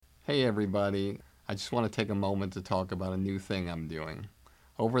Hey everybody, I just want to take a moment to talk about a new thing I'm doing.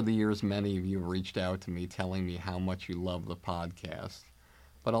 Over the years, many of you have reached out to me telling me how much you love the podcast,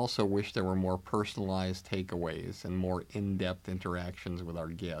 but also wish there were more personalized takeaways and more in-depth interactions with our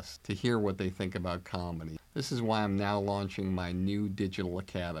guests to hear what they think about comedy. This is why I'm now launching my new digital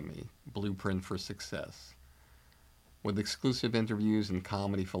academy, Blueprint for Success. With exclusive interviews and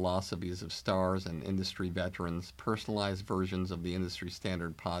comedy philosophies of stars and industry veterans, personalized versions of the industry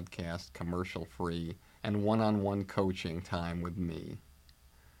standard podcast, commercial-free, and one-on-one coaching time with me.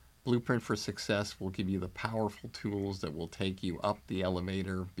 Blueprint for Success will give you the powerful tools that will take you up the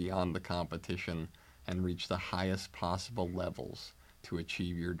elevator beyond the competition and reach the highest possible levels to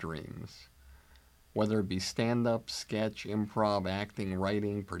achieve your dreams. Whether it be stand-up, sketch, improv, acting,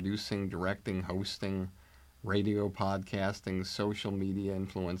 writing, producing, directing, hosting, radio podcasting, social media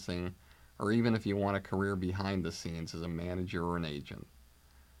influencing, or even if you want a career behind the scenes as a manager or an agent.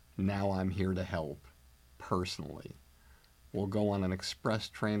 Now I'm here to help, personally. We'll go on an express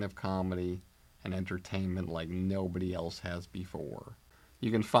train of comedy and entertainment like nobody else has before.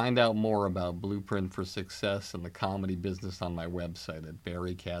 You can find out more about Blueprint for Success and the comedy business on my website at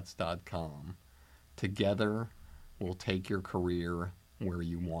barrykatz.com. Together, we'll take your career where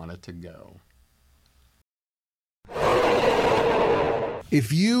you want it to go.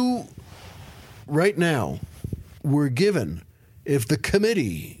 If you, right now, were given, if the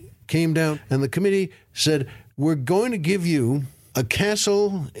committee came down and the committee said, we're going to give you a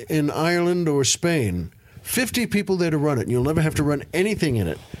castle in Ireland or Spain, 50 people there to run it, and you'll never have to run anything in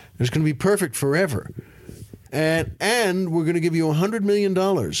it. It's going to be perfect forever. And we're going to give you $100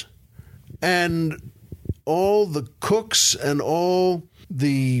 million. And all the cooks and all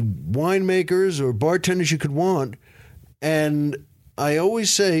the winemakers or bartenders you could want. And I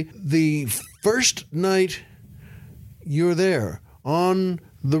always say the first night you're there on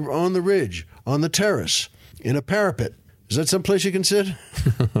the ridge, on the terrace, in a parapet. Is that someplace you can sit?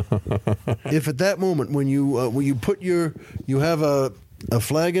 If at that moment when you put you have a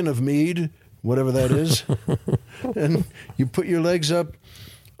flagon of mead, whatever that is, and you put your legs up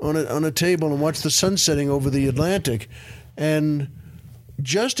on a table and watch the sun setting over the Atlantic, and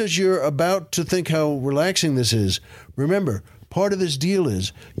just as you're about to think how relaxing this is, remember, part of this deal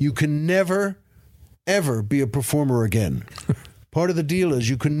is you can never, ever be a performer again. Part of the deal is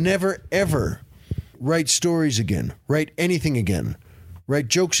you can never, ever write stories again, write anything again, write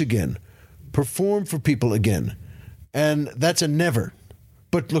jokes again, perform for people again. And that's a never.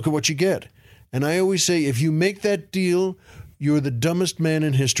 But look at what you get. And I always say, if you make that deal, you're the dumbest man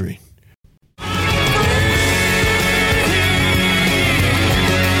in history.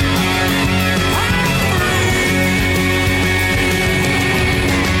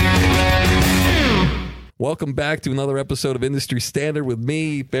 Welcome back to another episode of Industry Standard with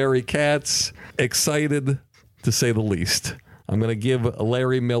me, Barry Katz. Excited, to say the least. I'm going to give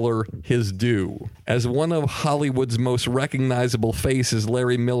Larry Miller his due. As one of Hollywood's most recognizable faces,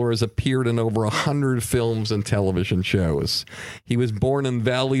 Larry Miller has appeared in over 100 films and television shows. He was born in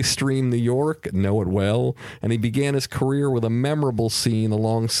Valley Stream, New York, know it well, and he began his career with a memorable scene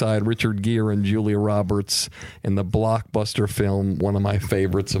alongside Richard Gere and Julia Roberts in the blockbuster film, one of my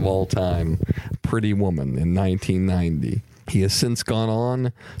favorites of all time, Pretty Woman, in 1990. He has since gone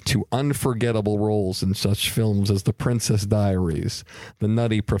on to unforgettable roles in such films as The Princess Diaries, The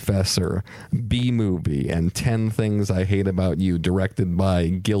Nutty Professor, B-Movie, and 10 Things I Hate About You, directed by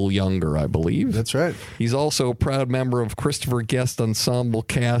Gil Younger, I believe. That's right. He's also a proud member of Christopher Guest Ensemble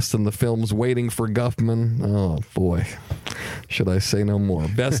cast in the films Waiting for Guffman. Oh, boy. Should I say no more?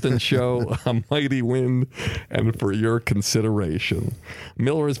 Best in Show, A Mighty Wind, and For Your Consideration.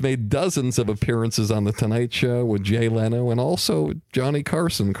 Miller has made dozens of appearances on The Tonight Show with Jay Leno and also Johnny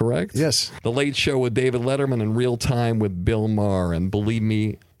Carson, correct? Yes. The Late Show with David Letterman and Real Time with Bill Maher. And believe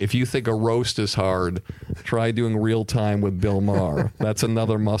me, if you think a roast is hard, try doing Real Time with Bill Maher. That's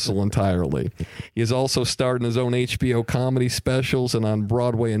another muscle entirely. He has also starred in his own HBO comedy specials and on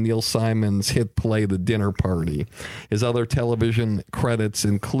Broadway in Neil Simon's hit play The Dinner Party. His other television credits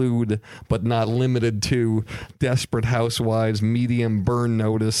include, but not limited to, Desperate Housewives, Medium, Burn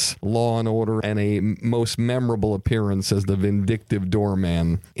Notice, Law and Order, and a most memorable appearance as the vindictive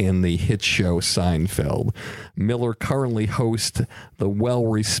doorman in the hit show Seinfeld. Miller currently hosts the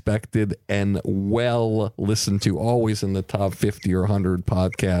well-respected and well-listened to, always in the top 50 or 100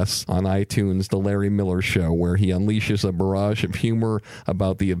 podcasts on iTunes, The Larry Miller Show, where he unleashes a barrage of humor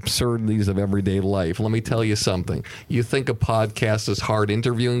about the absurdities of everyday life. Let me tell you something. You think a podcast is hard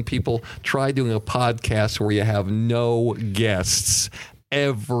interviewing people? Try doing a podcast where you have no guests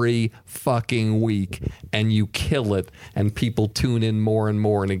every fucking week, and you kill it, and people tune in more and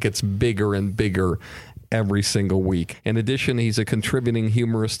more, and it gets bigger and bigger every single week. In addition, he's a contributing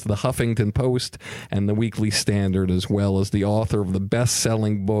humorist to the Huffington Post and the Weekly Standard, as well as the author of the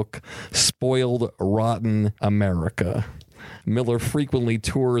best-selling book, Spoiled Rotten America. Miller frequently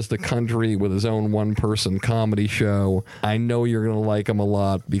tours the country with his own one-person comedy show. I know you're going to like him a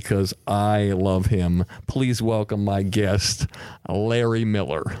lot because I love him. Please welcome my guest, Larry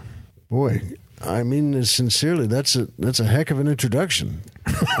Miller. Boy, I mean, sincerely, that's a heck of an introduction.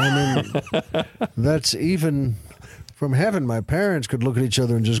 I mean, that's even from heaven. My parents could look at each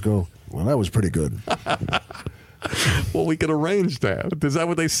other and just go, well, that was pretty good. Well, we could arrange that. Is that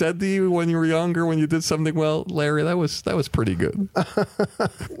what they said to you when you were younger, when you did something? Well, Larry, that was pretty good.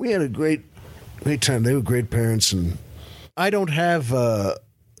 We had a great time. They were great parents, and I don't have a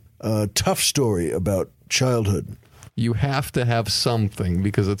tough story about childhood. You have to have something,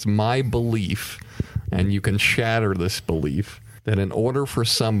 because it's my belief, and you can shatter this belief, that in order for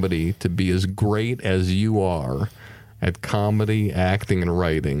somebody to be as great as you are at comedy, acting, and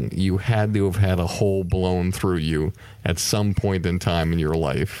writing, you had to have had a hole blown through you at some point in time in your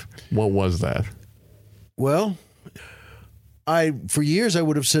life. What was that? Well, for years I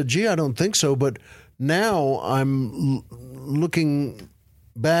would have said, gee, I don't think so, but now I'm looking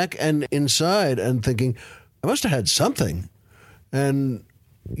back and inside and thinking, I must have had something. And,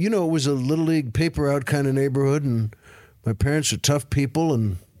 you know, it was a Little League paper out kind of neighborhood, and my parents were tough people,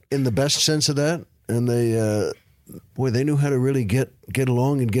 and in the best sense of that, and they knew how to really get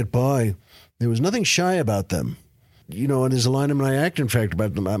along and get by. There was nothing shy about them. You know, and there's a line in my act, in fact,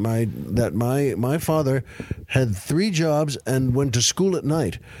 about them, my father had 3 jobs and went to school at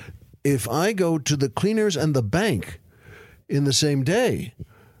night. If I go to the cleaners and the bank in the same day,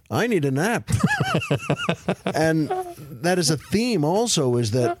 I need a nap. And that is a theme also,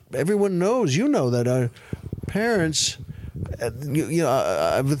 is that everyone knows, you know, that our parents, you know,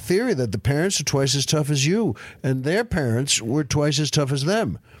 I have a theory that the parents are twice as tough as you, and their parents were twice as tough as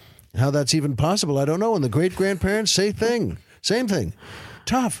them. How that's even possible, I don't know. And the great-grandparents, same thing,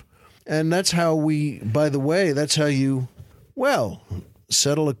 tough. And that's how by the way, that's how you, well,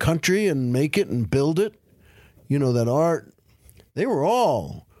 settle a country and make it and build it. You know, that art, they were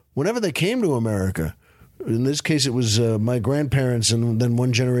all, whenever they came to America, in this case it was my grandparents and then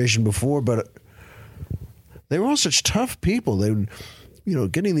one generation before, but they were all such tough people. They would, you know,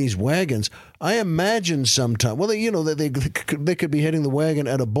 getting these wagons. I imagine sometime, well, they could be hitting the wagon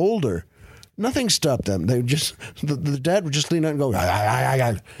at a boulder. Nothing stopped them. They would just, the dad would just lean out and go,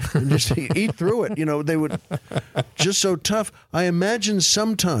 and just eat through it. You know, they would, just so tough. I imagine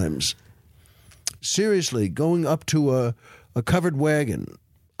sometimes, seriously, going up to a covered wagon.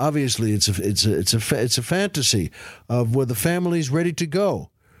 Obviously, it's a fantasy of where the family's ready to go.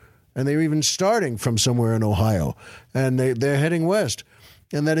 And they're even starting from somewhere in Ohio, and they're heading west.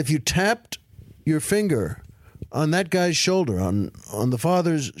 And that if you tapped your finger on that guy's shoulder, on the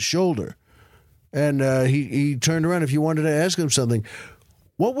father's shoulder, and he turned around, if you wanted to ask him something,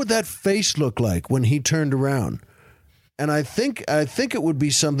 what would that face look like when he turned around? And I think it would be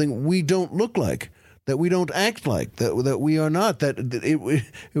something we don't look like, that we don't act like, that we are not, that it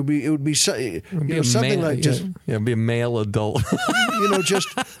would be something like just it'd be a male adult. You know,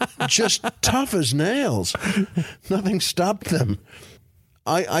 just tough as nails. Nothing stopped them.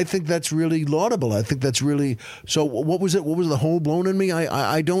 I think that's really laudable. I think that's really, so what was it? What was the hole blown in me?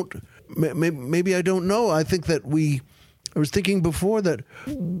 I don't, maybe I don't know. I think that I was thinking before that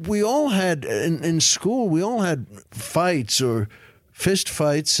we all had, in school, we all had fights or fist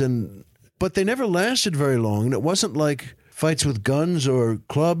fights, but they never lasted very long. And it wasn't like fights with guns or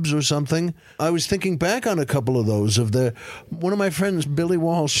clubs or something. I was thinking back on a couple of those. One of my friends, Billy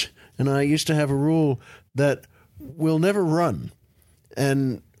Walsh, and I used to have a rule that we'll never run.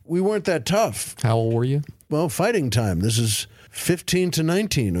 And we weren't that tough. How old were you? Well, fighting time. This is 15 to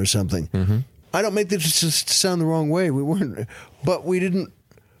 19 or something. Mm-hmm. I don't make this just sound the wrong way. We weren't, but we didn't,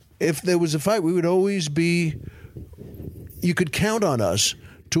 if there was a fight, we would always be, you could count on us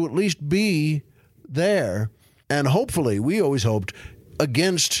to at least be there, and hopefully, we always hoped,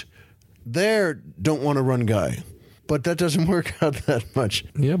 against their don't-want-to-run guy. But that doesn't work out that much.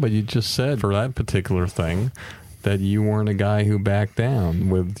 Yeah, but you just said, for that particular thing, that you weren't a guy who backed down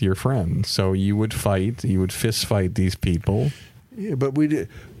with your friends. So you would fight, you would fist fight these people. Yeah, but we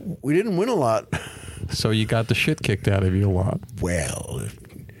didn't win a lot. So you got the shit kicked out of you a lot. Well,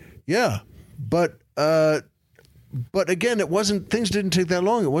 yeah, but again, things didn't take that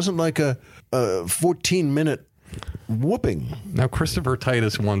long. It wasn't like a 14-minute whooping. Now, Christopher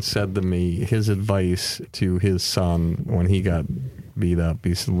Titus once said to me his advice to his son when he got beat up.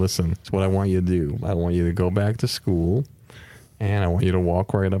 He said, listen, it's what I want you to do. I want you to go back to school, and I want you to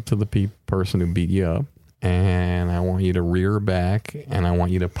walk right up to the person who beat you up, and I want you to rear back, and I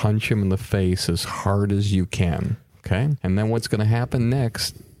want you to punch him in the face as hard as you can, okay? And then what's going to happen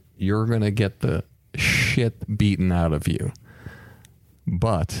next, you're going to get the shit beaten out of you.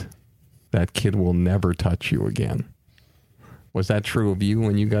 But that kid will never touch you again. Was that true of you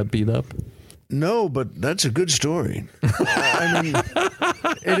when you got beat up? No, but that's a good story. I mean,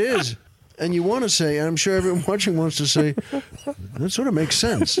 it is. And you want to say, I'm sure everyone watching wants to say, that sort of makes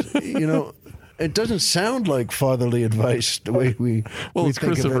sense. You know, it doesn't sound like fatherly advice the way we. Well, we it's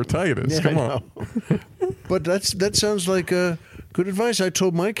think Christopher of it. Titus. Yeah, Come I on. know. But that sounds like good advice. I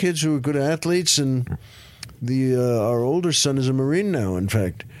told my kids who are good athletes, and our older son is a Marine now, in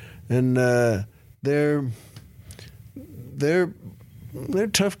fact, and they're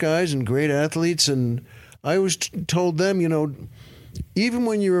tough guys and great athletes. And I always told them, you know, even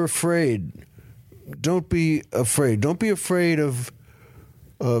when you're afraid, don't be afraid. Don't be afraid of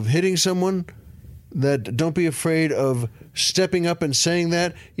hitting someone. Don't be afraid of stepping up and saying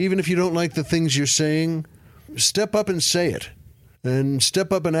that. Even if you don't like the things you're saying, step up and say it, and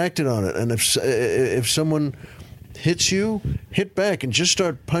step up and act on it. And if someone hits you, hit back and just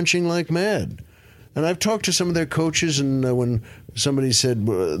start punching like mad. And I've talked to some of their coaches, and when somebody said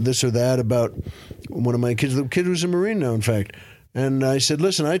this or that about one of my kids, the kid who's a Marine now, in fact, and I said,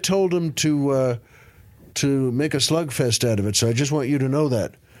 listen, I told him to make a slugfest out of it, so I just want you to know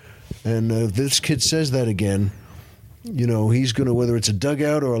that. And if this kid says that again, you know, he's going to, whether it's a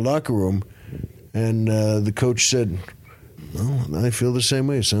dugout or a locker room, and the coach said, well, I feel the same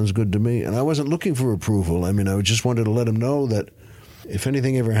way. It sounds good to me. And I wasn't looking for approval. I mean, I just wanted to let him know that if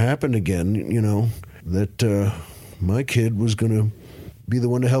anything ever happened again, you know, that my kid was going to be the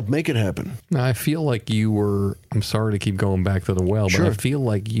one to help make it happen. Now, I feel like you were, I'm sorry to keep going back to the well, Sure. but I feel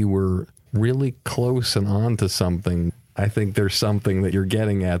like you were really close and on to something. I think there's something that you're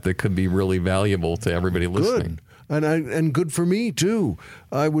getting at that could be really valuable to everybody listening. Good. And good for me, too.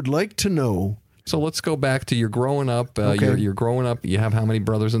 I would like to know. So let's go back to you're growing up. Okay. You're growing up. You have how many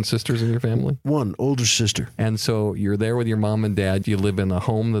brothers and sisters in your family? One, older sister. And so you're there with your mom and dad. You live in a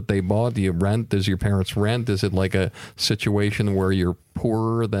home that they bought. Do you rent? Does your parents rent? Is it like a situation where you're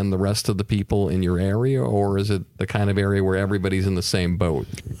poorer than the rest of the people in your area? Or is it the kind of area where everybody's in the same boat?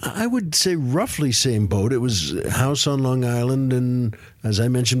 I would say roughly same boat. It was a house on Long Island, and as I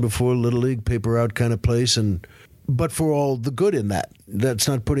mentioned before, Little League, paper out kind of place. But for all the good in that, that's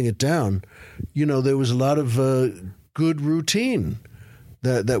not putting it down. You know, there was a lot of good routine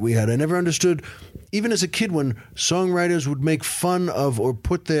that we had. I never understood, even as a kid, when songwriters would make fun of or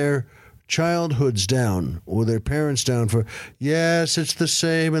put their childhoods down or their parents down for, yes, it's the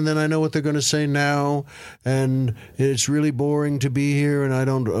same, and then I know what they're going to say now, and it's really boring to be here, and I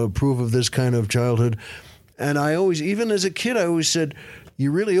don't approve of this kind of childhood. And I always, even as a kid, I always said,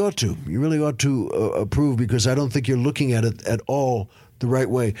 you really ought to. You really ought to approve, because I don't think you're looking at it at all the right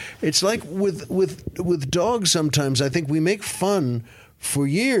way. It's like with dogs sometimes. I think we make fun for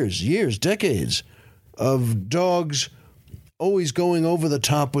years, decades, of dogs always going over the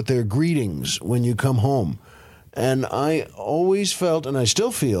top with their greetings when you come home. And I always felt, and I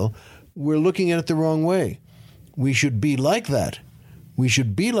still feel, we're looking at it the wrong way. We should be like that. We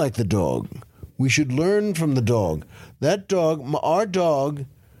should be like the dog. We should learn from the dog. That dog, our dog,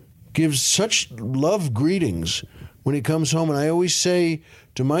 gives such love greetings when he comes home. And I always say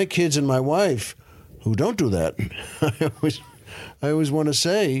to my kids and my wife, who don't do that, I always want to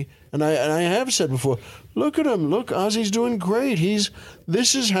say, and I have said before, look at him. Look, Ozzy's doing great.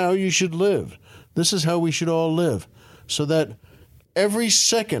 This is how you should live. This is how we should all live. So that every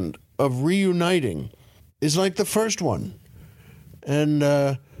second of reuniting is like the first one.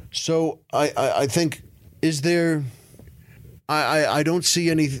 And so I think, is there... I don't see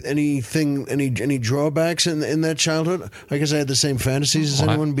any drawbacks in that childhood. I guess I had the same fantasies as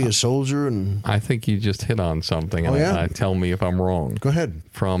anyone, be a soldier. And I think you just hit on something. Oh, yeah? Tell me if I'm wrong. Go ahead.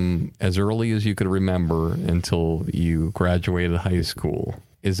 From as early as you could remember until you graduated high school,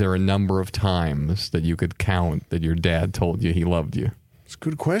 is there a number of times that you could count that your dad told you he loved you? It's a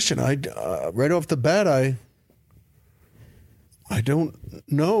good question. Right off the bat, I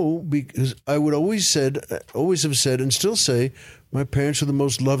don't know, because I would always have said, and still say, my parents are the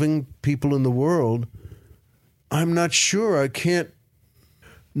most loving people in the world. I'm not sure. I can't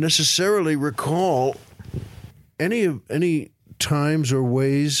necessarily recall any times or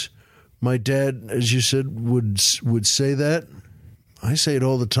ways my dad, as you said, would say that. I say it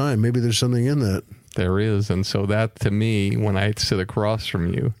all the time. Maybe there's something in that. There is. And so that, to me, when I sit across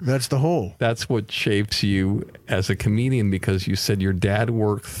from you, That's the whole. that's what shapes you as a comedian, because you said your dad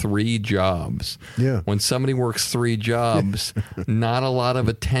worked 3 jobs. Yeah. When somebody works 3 jobs, not a lot of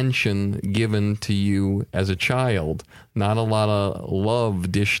attention given to you as a child, not a lot of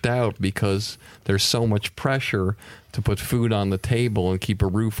love dished out, because there's so much pressure to put food on the table and keep a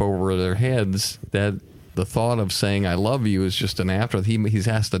roof over their heads that the thought of saying I love you is just an afterthought. He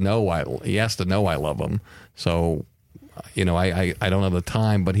has to know I love him. So, you know, I don't have the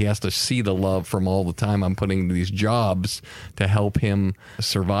time, but he has to see the love from all the time I'm putting into these jobs to help him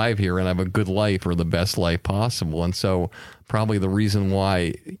survive here and have a good life, or the best life possible. And so probably the reason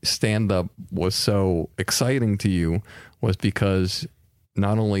why stand-up was so exciting to you was because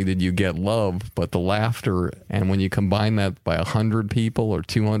not only did you get love, but the laughter. And when you combine that by 100 people or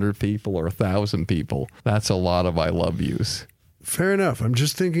 200 people or 1,000 people, that's a lot of I love yous. Fair enough. I'm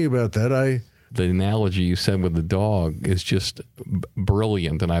just thinking about that. The analogy you said with the dog is just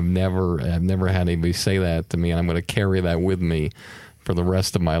brilliant, and I've never had anybody say that to me, and I'm going to carry that with me for the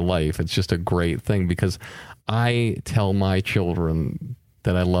rest of my life. It's just a great thing, because I tell my children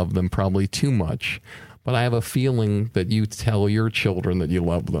that I love them probably too much, but I have a feeling that you tell your children that you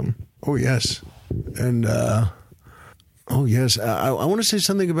love them. Oh, yes. And, oh, yes. I want to say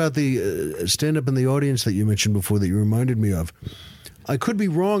something about the stand-up in the audience that you mentioned before that you reminded me of. I could be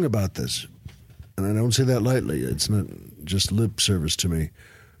wrong about this, and I don't say that lightly. It's not just lip service to me.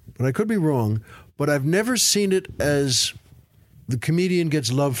 But I could be wrong, but I've never seen it as the comedian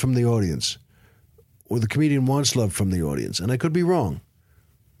gets love from the audience, or the comedian wants love from the audience, and I could be wrong.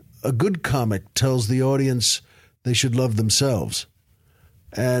 A good comic tells the audience they should love themselves,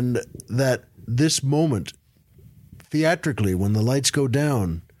 and that this moment, theatrically, when the lights go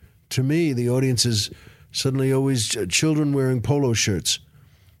down, to me, the audience is suddenly always children wearing polo shirts.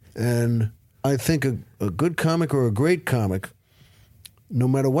 And I think a good comic or a great comic, no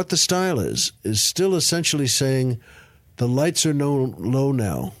matter what the style is still essentially saying, the lights are low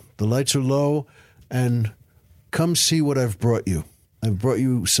now. The lights are low, and come see what I've brought you. I've brought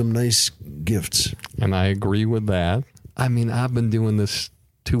you some nice gifts. And I agree with that. I mean, I've been doing this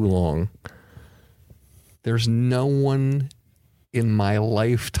too long. There's no one in my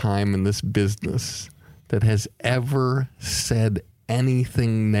lifetime in this business that has ever said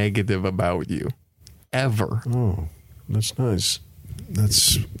anything negative about you. Ever. Oh, that's nice.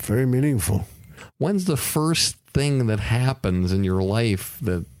 That's very meaningful. When's the first thing that happens in your life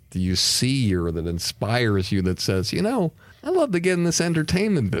that you see or that inspires you that says, you know, I love to get in this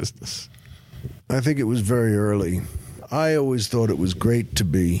entertainment business? I think it was very early. I always thought it was great to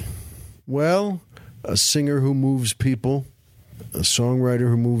be, well, a singer who moves people, a songwriter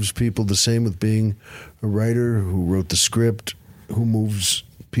who moves people, the same with being a writer who wrote the script, who moves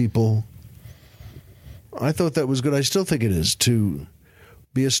people. I thought that was good. I still think it is, to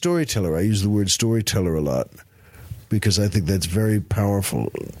be a storyteller. I use the word storyteller a lot because I think that's very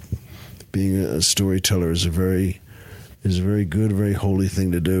powerful. Being a storyteller is a very good, very holy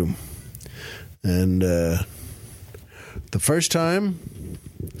thing to do. And the first time,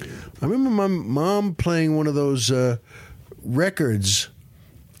 I remember my mom playing one of those records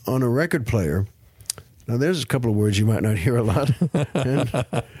on a record player. Now, there's a couple of words you might not hear a lot.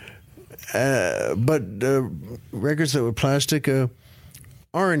 But records that were plastic,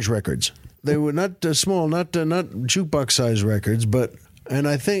 orange records. They were not small, not jukebox-size records, but, and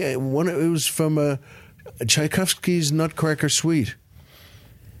I think it was from Tchaikovsky's Nutcracker Suite.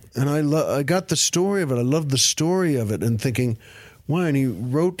 And I got the story of it. I loved the story of it, and thinking, wow, and he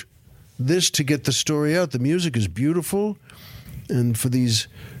wrote this to get the story out. The music is beautiful, and for these,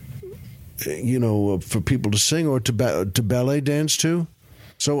 for people to sing or to ballet dance to.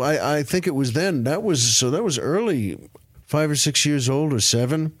 So I think it was then. That was early, 5 or 6 years old or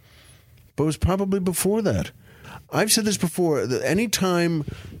 7, but it was probably before that. I've said this before. Any time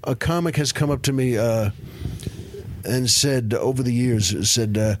a comic has come up to me and said over the years,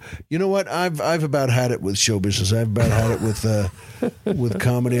 you know what, I've about had it with show business. I've about had it with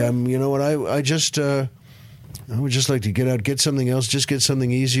comedy. I would just like to get out, get something else, just get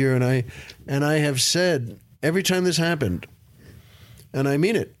something easier. And I have said every time this happened, and I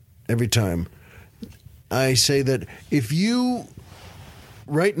mean it every time, I say that if you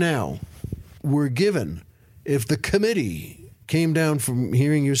right now were given, if the committee came down from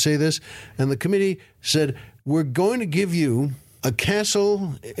hearing you say this, and the committee said, we're going to give you a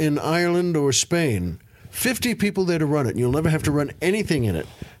castle in Ireland or Spain, 50 people there to run it, and you'll never have to run anything in it.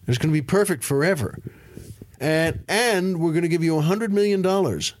 It's going to be perfect forever. And we're going to give you $100 million.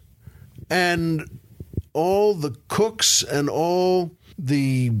 And all the cooks and all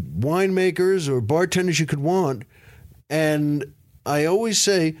the winemakers or bartenders you could want. And I always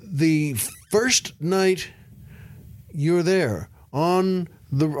say the first night you're there on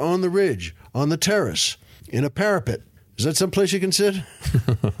the ridge, on the terrace, in a parapet. Is that someplace you can sit?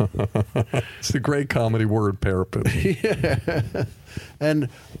 It's a great comedy word, parapet. Yeah. And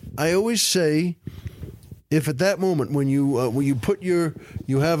I always say, if at that moment when you put you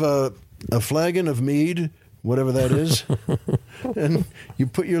have a flagon of mead, whatever that is, and you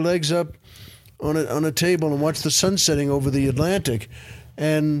put your legs up on a table and watch the sun setting over the Atlantic,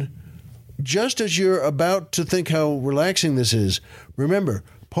 and just as you're about to think how relaxing this is, remember,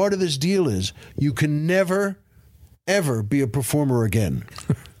 part of this deal is you can never, ever be a performer again.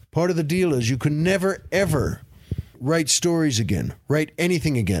 Part of the deal is you can never, ever write stories again, write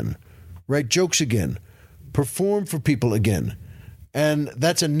anything again, write jokes again, perform for people again. And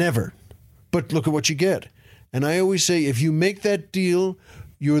that's a never. But look at what you get. And I always say, if you make that deal,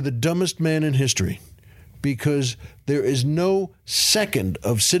 you're the dumbest man in history, because there is no second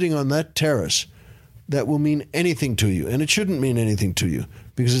of sitting on that terrace that will mean anything to you. And it shouldn't mean anything to you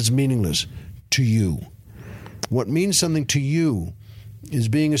because it's meaningless to you. What means something to you is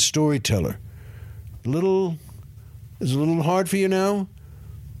being a storyteller. Is it a little hard for you now?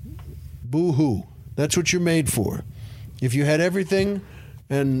 Boo-hoo. That's what you're made for. If you had everything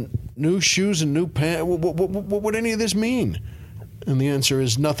and new shoes and new pants, what would any of this mean? And the answer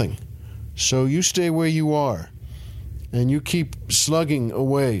is nothing. So you stay where you are, and you keep slugging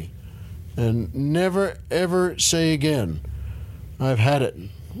away, and never, ever say again, I've had it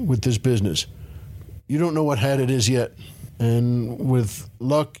with this business. You don't know what had it is yet, and with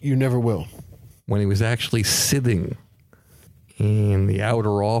luck, you never will. When he was actually sitting in the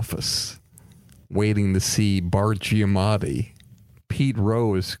outer office waiting to see Bart Giamatti, Pete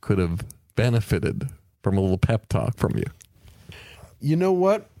Rose could have benefited from a little pep talk from you. You know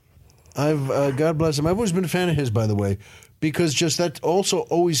what? God bless him. I've always been a fan of his, by the way, because just that also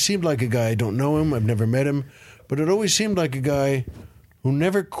always seemed like a guy. I don't know him. I've never met him, but it always seemed like a guy who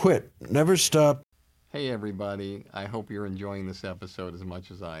never quit, never stopped. Hey everybody, I hope you're enjoying this episode as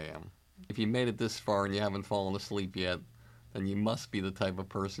much as I am. If you made it this far and you haven't fallen asleep yet, then you must be the type of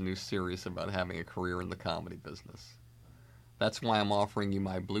person who's serious about having a career in the comedy business. That's why I'm offering you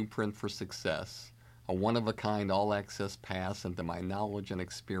my Blueprint for Success, a one-of-a-kind all-access pass into my knowledge and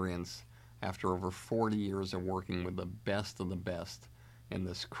experience after over 40 years of working with the best of the best in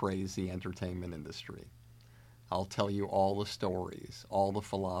this crazy entertainment industry. I'll tell you all the stories, all the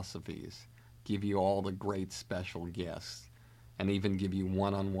philosophies, give you all the great special guests, and even give you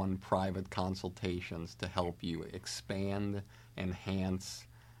one-on-one private consultations to help you expand, enhance,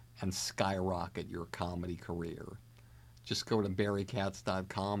 and skyrocket your comedy career. Just go to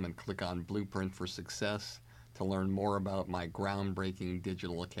barrycatz.com and click on Blueprint for Success to learn more about my groundbreaking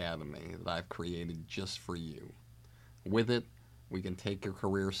digital academy that I've created just for you. With it, we can take your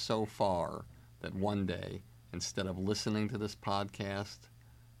career so far that one day, instead of listening to this podcast,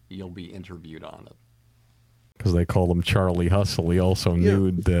 you'll be interviewed on it. Because they called him Charlie Hustle. He also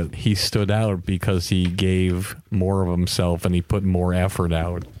knew that he stood out because he gave more of himself and he put more effort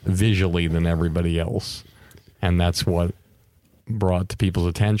out visually than everybody else. And that's what brought to people's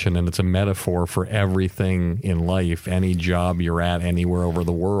attention. And it's a metaphor for everything in life, any job you're at anywhere over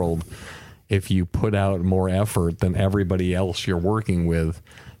the world. If you put out more effort than everybody else you're working with,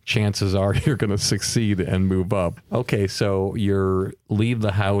 chances are you're going to succeed and move up. Okay, so you leave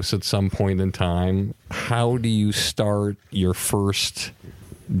the house at some point in time. How do you start your first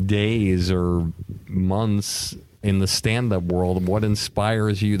days or months in the stand-up world? What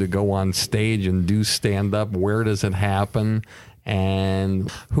inspires you to go on stage and do stand-up? Where does it happen? And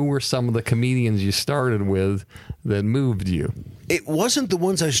who were some of the comedians you started with that moved you? It wasn't the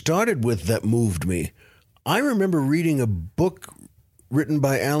ones I started with that moved me. I remember reading a book written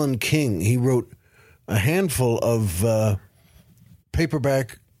by Alan King. He wrote a handful of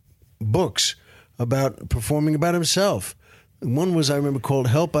paperback books about performing about himself. One was, I remember, called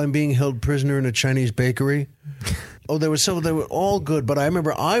Help, I'm Being Held Prisoner in a Chinese Bakery. There were some, they were all good, but I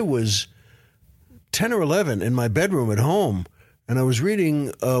remember I was 10 or 11 in my bedroom at home, and I was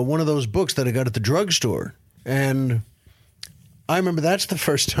reading one of those books that I got at the drugstore. And I remember that's the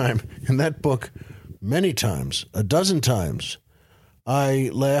first time in that book, many times, a dozen times, I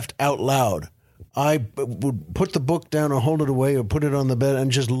laughed out loud. I would put the book down or hold it away or put it on the bed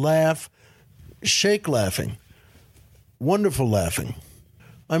and just laugh, shake laughing, wonderful laughing.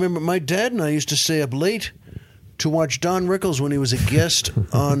 I remember my dad and I used to stay up late to watch Don Rickles when he was a guest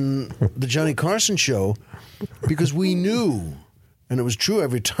on the Johnny Carson show, because we knew, and it was true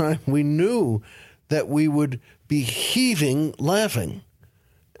every time, we knew that we would be heaving laughing.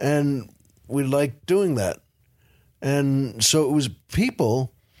 And we liked doing that. And so it was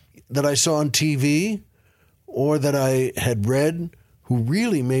people that I saw on TV or that I had read who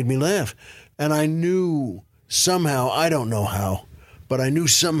really made me laugh. And I knew somehow, I don't know how, but I knew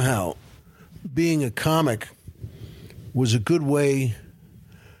somehow being a comic was a good way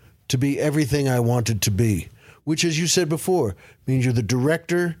to be everything I wanted to be, which, as you said before, means you're the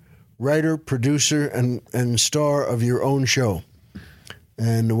director, writer, producer, and star of your own show.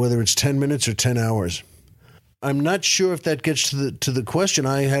 And whether it's 10 minutes or 10 hours. I'm not sure if that gets to the question.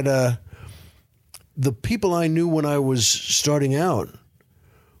 I had the people I knew when I was starting out,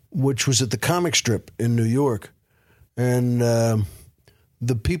 which was at the Comic Strip in New York, and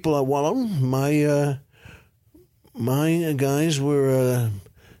the people my guys were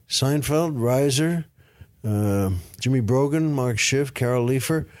Seinfeld, Reiser, Jimmy Brogan, Mark Schiff, Carol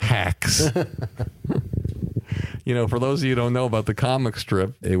Leifer. Hacks. You know, for those of you who don't know about the Comic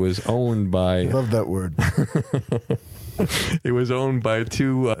Strip, it was owned by... Love that word. It was owned by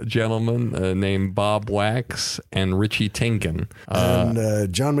two gentlemen named Bob Wax and Richie Tinkin.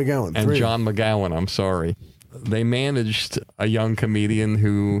 And John McGowan. And John McGowan, I'm sorry. They managed a young comedian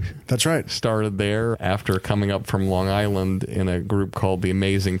who... That's right. ...started there after coming up from Long Island in a group called The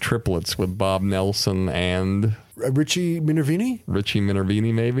Amazing Triplets with Bob Nelson and... Richie Minervini? Richie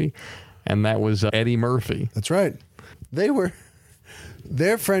Minervini, maybe. And that was Eddie Murphy. That's right. They were...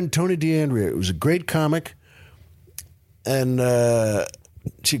 Their friend Tony D'Andrea was a great comic and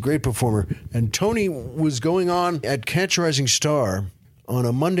she's a great performer. And Tony was going on at Catch a Rising Star on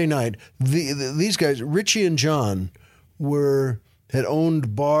a Monday night. These guys, Richie and John, had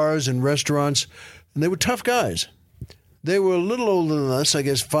owned bars and restaurants, and they were tough guys. They were a little older than us, I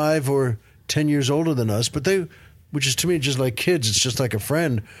guess 5 or 10 years older than us, but which is to me just like kids. It's just like a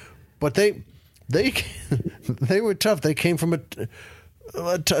friend. But they were tough. They came from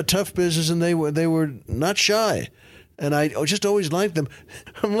a tough business, and they were not shy. And I just always liked them.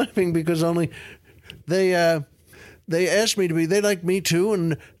 I'm laughing because they asked me to be. They liked me too,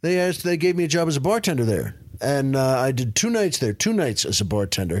 and they gave me a job as a bartender there. And I did 2 nights there, 2 nights as a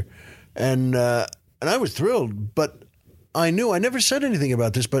bartender, and I was thrilled. But I knew I never said anything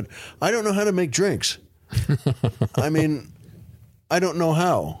about this, but I don't know how to make drinks. I mean, I don't know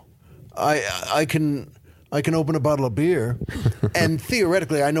how. I can open a bottle of beer, and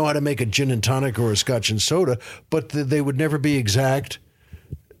theoretically I know how to make a gin and tonic or a scotch and soda, but they would never be exact,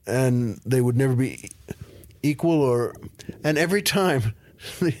 and they would never be equal. And every time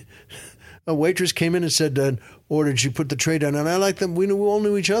a waitress came in and said, ordered, she put the tray down, and I liked them. We all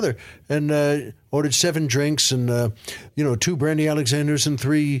knew each other, and ordered 7 drinks and 2 Brandy Alexanders and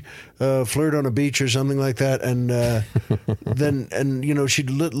 3 Flirt on a Beach or something like that, and then she'd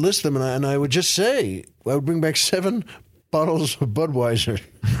list them, and I would just say I would bring back 7 bottles of Budweiser.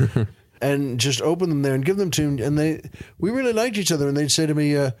 And just open them there and give them to him. And we really liked each other. And they'd say to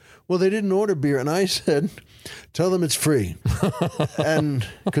me, well, they didn't order beer. And I said, tell them it's free. And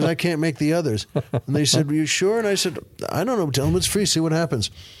because I can't make the others. And they said, are you sure? And I said, I don't know. Tell them it's free. See what happens.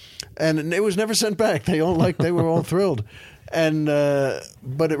 And it was never sent back. They were all thrilled. And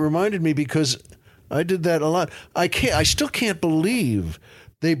but it reminded me because I did that a lot. I still can't believe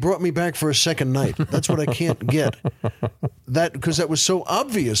they brought me back for a second night. That's what I can't get. Because that was so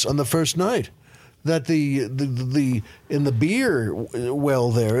obvious on the first night. That the in the beer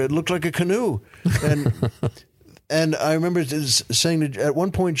well there, it looked like a canoe. And I remember saying that at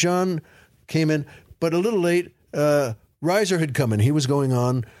one point John came in, but a little late. Reiser had come in. He was going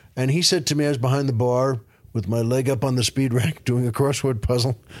on, and he said to me, I was behind the bar with my leg up on the speed rack doing a crossword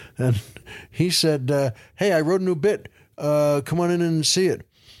puzzle, and he said, hey, I wrote a new bit. Come on in and see it.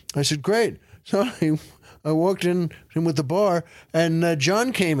 I said, great. So I walked in with the bar, and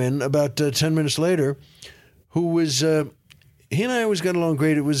John came in about 10 minutes later, who was, he and I always got along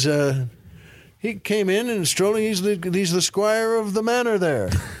great. It was, he came in and strolling, he's the squire of the manor there.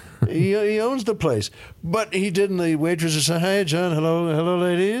 He owns the place. But he didn't, the waitress would say, hi, John, hello,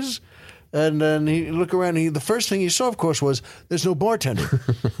 ladies. And then he looked around, the first thing he saw, of course, was there's no bartender.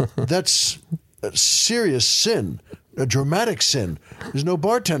 That's a serious sin. A dramatic sin. There's no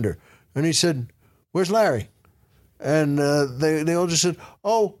bartender. And he said, where's Larry? And they all just said,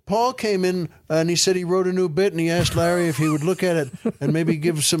 oh, Paul came in and he said he wrote a new bit and he asked Larry if he would look at it and maybe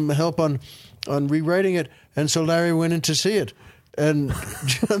give some help on rewriting it. And so Larry went in to see it. And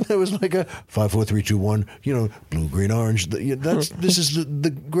there was like a 5, 4, 3, 2, 1, blue, green, orange. This is the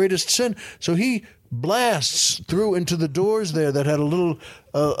greatest sin. So he blasts through into the doors there that had a little,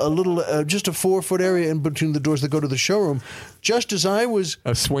 just a 4-foot area in between the doors that go to the showroom. Just as I was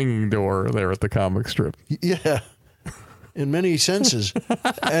a swinging door there at the Comic Strip. Yeah. in many senses.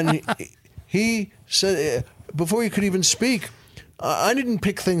 And he said, before he could even speak, I didn't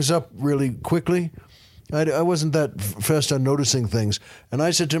pick things up really quickly. I wasn't that fast on noticing things. And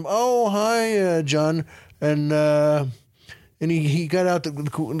I said to him, "Oh, hi, John." And he got out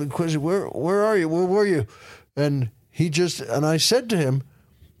the question, where are you? Where were you? And I said to him,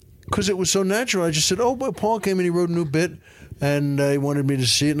 because it was so natural, I just said, "Oh, but Paul came and he wrote a new bit, and he wanted me to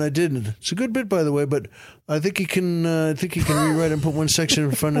see it, and I did. And it's a good bit, by the way, but I think he can rewrite and put one section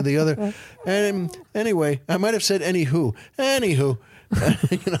in front of the other." And anyway, I might have said anywho.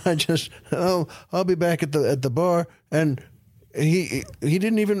 I just, I'll be back at the bar, and he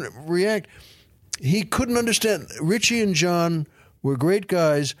didn't even react. He couldn't understand. Richie and John were great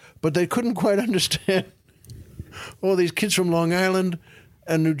guys, but they couldn't quite understand all these kids from Long Island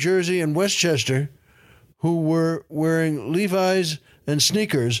and New Jersey and Westchester who were wearing Levi's and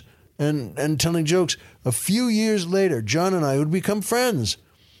sneakers and telling jokes. A few years later, John and I, who'd become friends,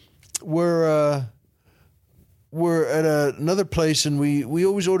 were at another place, and we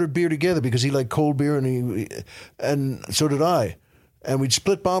always ordered beer together because he liked cold beer, and so did I, and we'd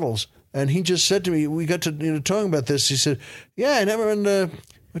split bottles. And he just said to me, we got to talking about this. He said, "Yeah,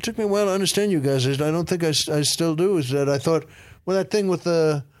 it took me a while to understand you guys. I don't think I still do. Is that I thought, well, that thing with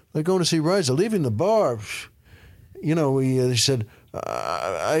like going to see Riza, leaving the bar, he said,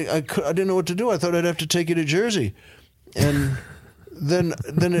 I didn't know what to do. I thought I'd have to take you to Jersey." And then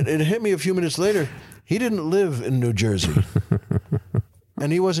it hit me a few minutes later. He didn't live in New Jersey,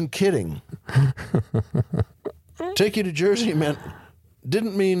 and he wasn't kidding. Take you to Jersey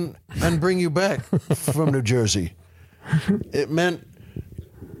didn't mean and bring you back from New Jersey. It meant,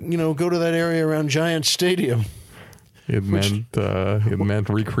 go to that area around Giant Stadium. It meant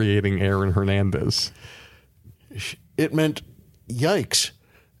recreating Aaron Hernandez. It meant yikes.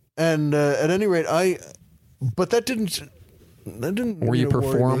 And at any rate, but that didn't. Were you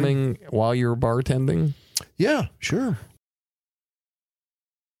performing while you were bartending? Yeah, sure.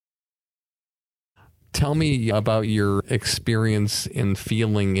 Tell me about your experience in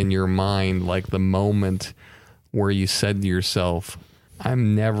feeling in your mind, like the moment where you said to yourself,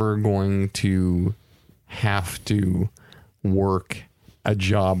 "I'm never going to have to work a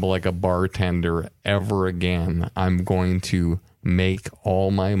job like a bartender ever again. I'm going to make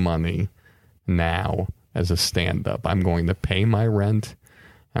all my money now as a stand-up. I'm going to pay my rent,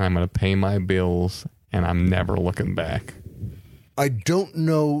 and I'm going to pay my bills, and I'm never looking back." I don't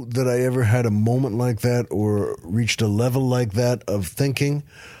know that I ever had a moment like that or reached a level like that of thinking.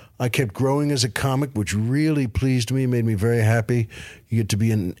 I kept growing as a comic, which really pleased me, made me very happy. You get to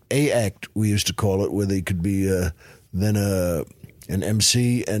be an A-act, we used to call it, where they could be then an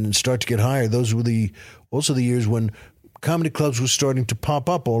MC and start to get higher. Those were also the years when comedy clubs were starting to pop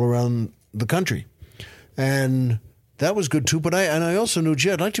up all around the country. And that was good too. But I also knew,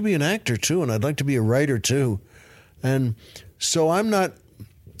 I'd like to be an actor too, and I'd like to be a writer too. And so I'm not.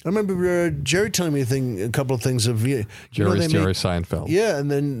 I remember Jerry telling me a couple of things of Jerry Seinfeld. Yeah, and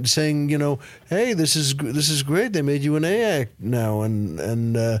then saying, "Hey, this is great. They made you an A-act now,"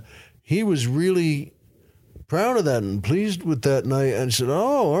 and he was really proud of that and pleased with that. And I said,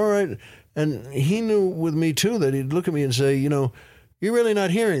 "Oh, all right." And he knew with me too that he'd look at me and say, "You're really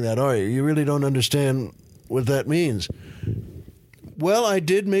not hearing that, are you? You really don't understand what that means." Well, I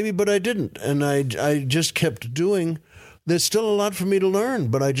did maybe, but I didn't, and I just kept doing. There's still a lot for me to learn,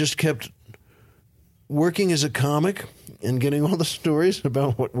 but I just kept working as a comic and getting all the stories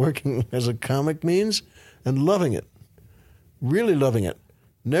about what working as a comic means and loving it, really loving it,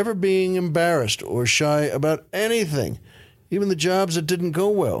 never being embarrassed or shy about anything, even the jobs that didn't go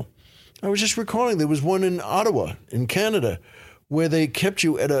well. I was just recalling there was one in Ottawa, in Canada, where they kept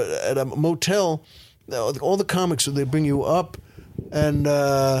you at a motel. All the comics, they bring you up, and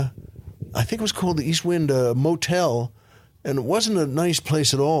I think it was called the East Wind Motel. And it wasn't a nice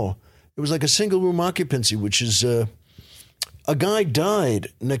place at all. It was like a single-room occupancy, which is a guy died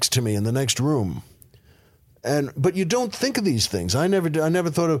next to me in the next room. But you don't think of these things. I never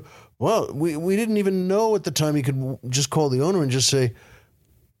thought of, well, we didn't even know at the time you could just call the owner and just say,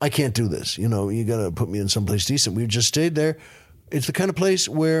 "I can't do this. You got to put me in someplace decent." We just stayed there. It's the kind of place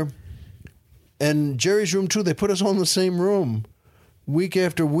where, and Jerry's room too, they put us all in the same room week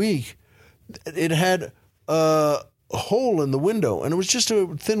after week. It had a hole in the window, and it was just a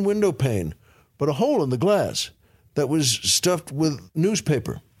thin window pane, but a hole in the glass that was stuffed with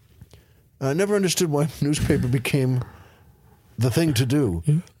newspaper. I never understood why newspaper became the thing to do.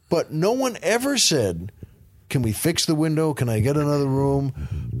 But no one ever said, "Can we fix the window? Can I get another room?"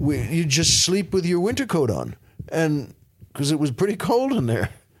 You just sleep with your winter coat on, and because it was pretty cold in there.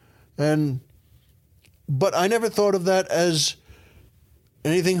 And But I never thought of that as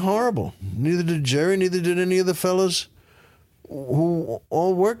anything horrible. Neither did Jerry, neither did any of the fellas who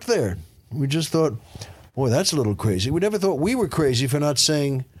all worked there. We just thought, boy, that's a little crazy. We never thought we were crazy for not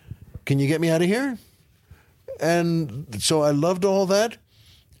saying, can you get me out of here? And so I loved all that.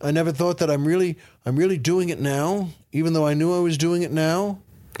 I never thought that I'm really doing it now, even though I knew I was doing it now.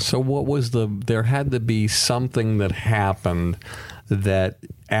 So what was there had to be something that happened that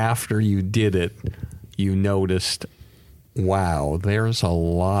after you did it, you noticed, wow, there's a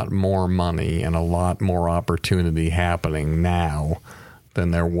lot more money and a lot more opportunity happening now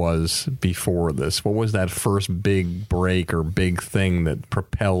than there was before this. What was that first big break or big thing that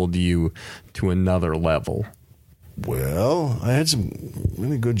propelled you to another level? Well, I had some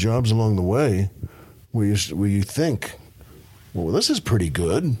really good jobs along the way where you think, well, this is pretty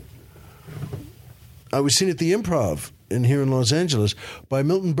good. I was seen at the Improv here in Los Angeles by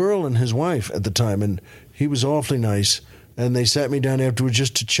Milton Berle and his wife at the time, and he was awfully nice. And they sat me down afterwards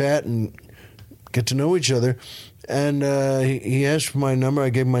just to chat and get to know each other. And he asked for my number. I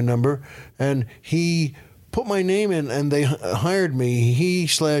gave him my number, and he put my name in, and they hired me.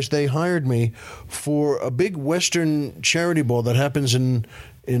 They hired me for a big Western charity ball that happens in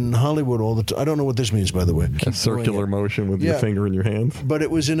Hollywood all the time. I don't know what this means, by the way. A circular motion with your finger in your hand. But it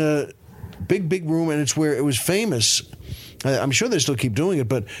was in a big room, and it's where it was famous. I'm sure they still keep doing it,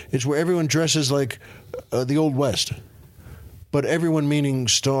 but it's where everyone dresses like the Old West. But everyone meaning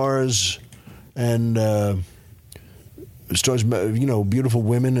stars and stars, beautiful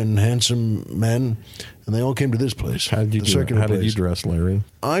women and handsome men, and they all came to this place. How did you dress, Larry?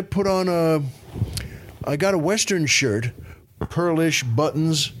 I got a Western shirt, pearlish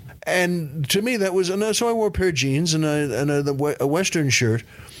buttons, and to me that was, so I wore a pair of jeans and a Western shirt.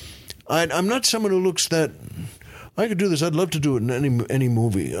 I'm not someone who looks that. I could do this. I'd love to do it in any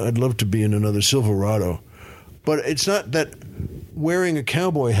movie. I'd love to be in another Silverado, but it's not that wearing a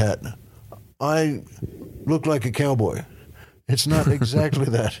cowboy hat, I look like a cowboy. It's not exactly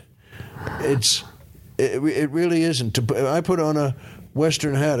that. It really isn't. I put on a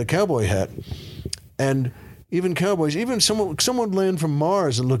Western hat, a cowboy hat, and even cowboys, even someone would land from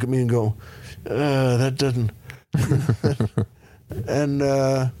Mars and look at me and go, that doesn't.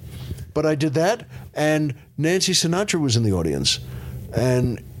 And but I did that, and Nancy Sinatra was in the audience,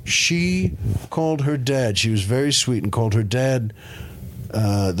 and she called her dad. She was very sweet and called her dad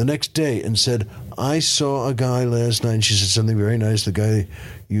the next day and said, I saw a guy last night. And she said something very nice, the guy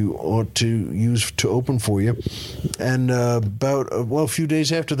you ought to use to open for you. And a few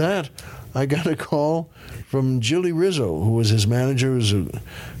days after that, I got a call from Jilly Rizzo, who was his manager,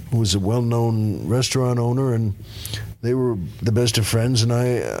 who was a well-known restaurant owner, and they were the best of friends. And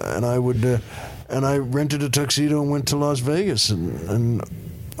I rented a tuxedo and went to Las Vegas and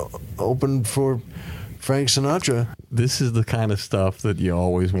opened for Frank Sinatra. This is the kind of stuff that you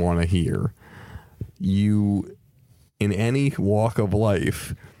always want to hear. You, in any walk of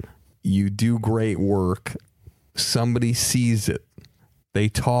life, you do great work. Somebody sees it. They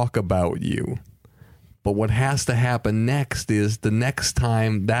talk about you. But what has to happen next is the next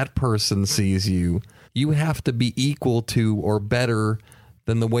time that person sees you, you have to be equal to or better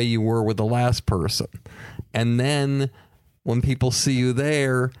than the way you were with the last person. And then when people see you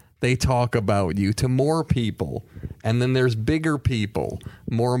there, they talk about you to more people. And then there's bigger people,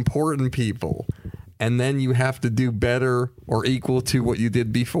 more important people. And then you have to do better or equal to what you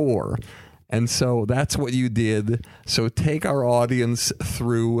did before. And so that's what you did. So take our audience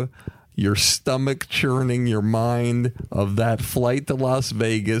through your stomach churning, your mind of that flight to Las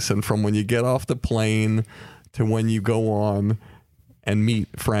Vegas, and from when you get off the plane to when you go on and meet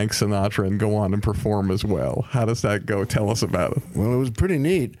Frank Sinatra and go on and perform as well. How does that go? Tell us about it. Well, it was pretty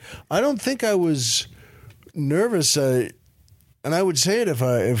neat. I don't think I was nervous, and I would say it if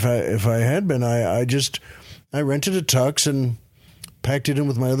I had been. I rented a tux and packed it in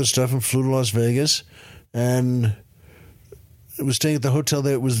with my other stuff and flew to Las Vegas, and I was staying at the hotel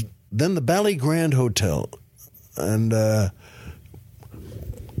there. It was then the Bally Grand Hotel, and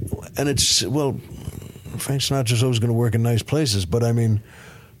it's, well, Frank Sinatra's always going to work in nice places, but I mean,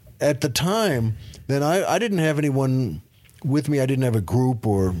 at the time, then I didn't have anyone with me. I didn't have a group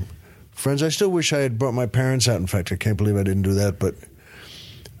or friends. I still wish I had brought my parents out. In fact, I can't believe I didn't do that. But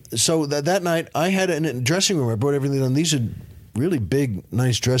so that night, I had a dressing room. I brought everything on. These are really big,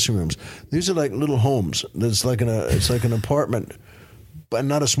 nice dressing rooms. These are like little homes. It's like an apartment, but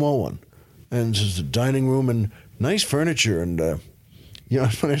not a small one. And it's just a dining room and nice furniture. And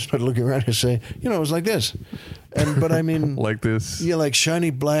when I started looking around, I say, it was like this. But I mean, like this. Yeah, like shiny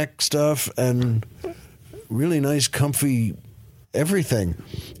black stuff and really nice, comfy everything.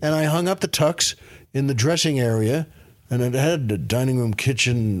 And I hung up the tux in the dressing area, and it had a dining room,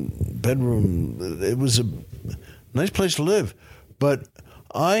 kitchen, bedroom. It was a nice place to live. But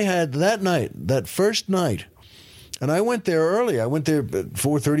I had that first night, and I went there early. I went there at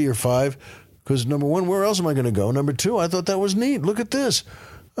 4:30 or 5 because, number one, where else am I going to go? Number two, I thought that was neat. Look at this.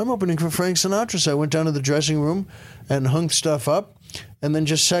 I'm opening for Frank Sinatra. So I went down to the dressing room and hung stuff up and then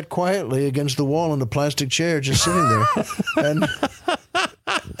just sat quietly against the wall in a plastic chair, just sitting there.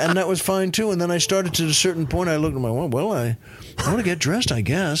 And that was fine, too. And then I started to a certain point. I looked at my well, I want to get dressed, I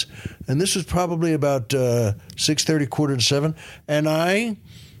guess. And this was probably about 6:30, 6:45. And I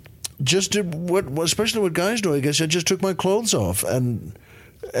just did especially what guys do, I guess. I just took my clothes off. And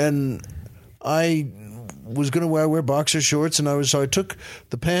I was going to wear boxer shorts, and so I took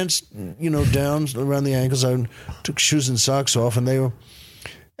the pants, down around the ankles. I took shoes and socks off, and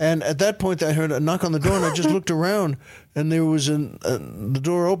at that point I heard a knock on the door, and I just looked around, and there was the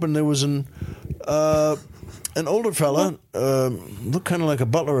door open. There was an older fella, looked kind of like a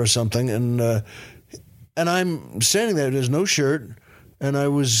butler or something, and I'm standing there. There's no shirt, and I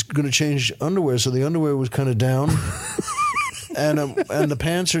was going to change underwear, so the underwear was kind of down. And the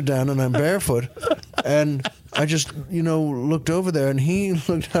pants are down, and I'm barefoot, and I just looked over there, and he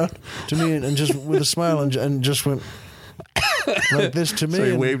looked out to me and just with a smile and just went like this to me. So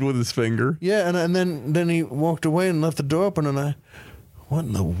he waved with his finger. Yeah, and then he walked away and left the door open, and what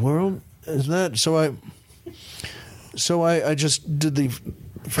in the world is that? So I just did the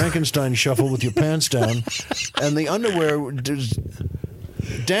Frankenstein shuffle with your pants down, and the underwear was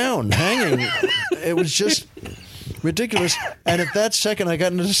down, hanging. It was just ridiculous. And at that second, I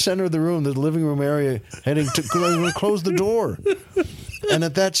got into the center of the room, the living room area, heading to close the door. And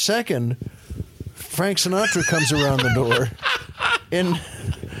at that second, Frank Sinatra comes around the door in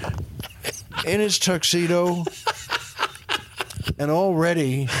his tuxedo and all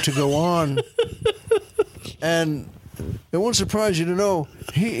ready to go on. And it won't surprise you to know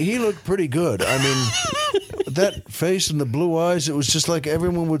he looked pretty good. I mean, that face and the blue eyes, it was just like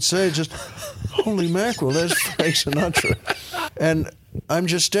everyone would say, just, holy mackerel, there's Frank Sinatra. And I'm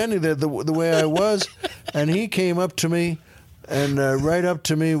just standing there the way I was, and he came up to me, and right up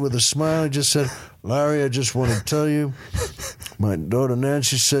to me with a smile, he just said, Larry, I just want to tell you, my daughter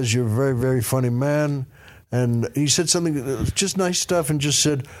Nancy says you're a very, very funny man. And he said something, just nice stuff, and just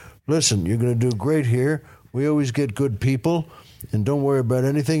said, listen, you're going to do great here. We always get good people, and don't worry about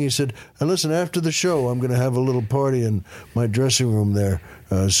anything. He said, and listen, after the show, I'm going to have a little party in my dressing room there.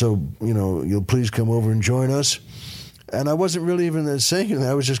 So, you'll please come over and join us. And I wasn't really even saying anything.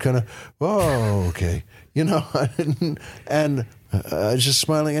 I was just kind of, oh, okay. I didn't, and I was just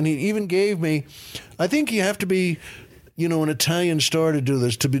smiling. And he even gave me, I think you have to be, an Italian star to do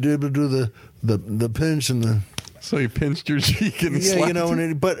this, to be able to do the pinch and the... So you pinched your cheek and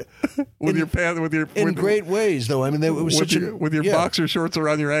slapped but with your pants, in great ways, though. I mean, it was with your boxer shorts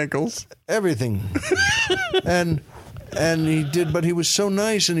around your ankles, everything. and he did, but he was so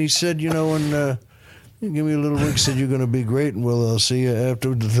nice, and he said, and he gave me a little wink, said, "You're going to be great, and I'll see you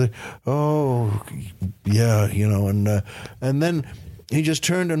afterwards." Oh, yeah, and then he just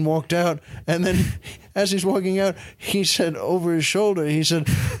turned and walked out, and then as he's walking out, he said over his shoulder, he said,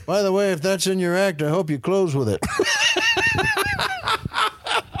 by the way, if that's in your act, I hope you close with it.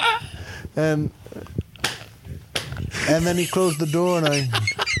 and then he closed the door, and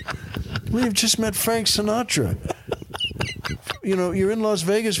we've just met Frank Sinatra. You're in Las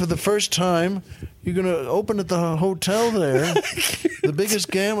Vegas for the first time. You're going to open at the hotel there, the biggest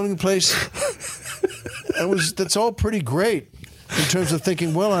gambling place. That's all pretty great. In terms of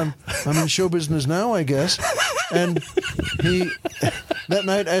thinking, well, I'm in show business now, I guess. And that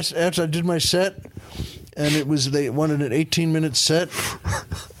night after I did my set, and they wanted an 18-minute set,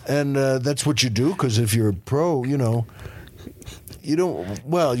 and that's what you do, because if you're a pro, you don't.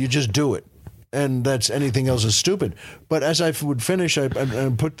 Well, you just do it, and that's anything else is stupid. But as I would finish, I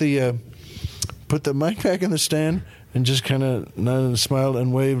put the mic back in the stand and just kind of nodded and smiled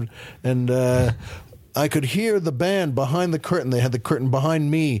and waved, and. I could hear the band behind the curtain. They had the curtain behind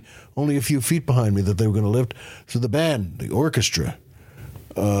me, only a few feet behind me that they were going to lift. So the band, the orchestra,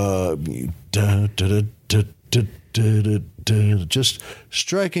 just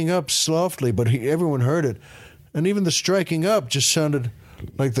striking up softly, but everyone heard it. And even the striking up just sounded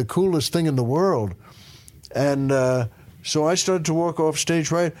like the coolest thing in the world. And so I started to walk off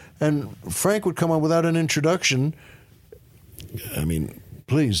stage right, and Frank would come on without an introduction. I mean...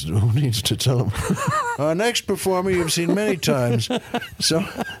 Please, who needs to tell him? Our next performer you've seen many times. So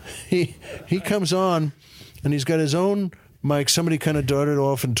he comes on, and he's got his own mic. Somebody kind of darted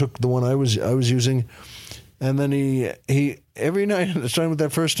off and took the one I was using, and then he every night, starting with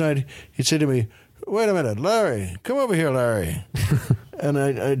that first night, he'd say to me, wait a minute, Larry, come over here, Larry. And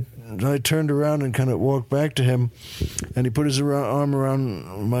I turned around and kind of walked back to him, and he put his arm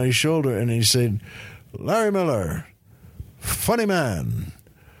around my shoulder, and he said, Larry Miller, funny man.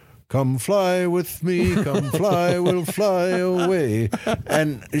 Come fly with me, come fly, we'll fly away.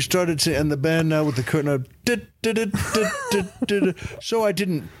 And he started saying, and the band now with the curtain up, so I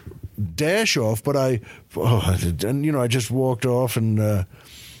didn't dash off, but I just walked off and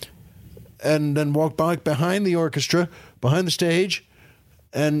then walked back behind the orchestra, behind the stage,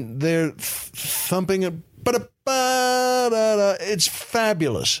 and they're thumping it. It's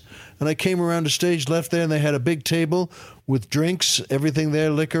fabulous. And I came around the stage, left there, and they had a big table with drinks, everything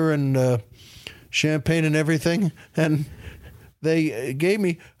there, liquor and champagne and everything. And they gave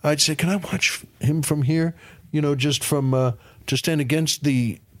me, I'd say, can I watch him from here? Just from, to stand against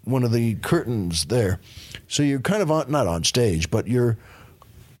one of the curtains there. So you're kind of not on stage, but you're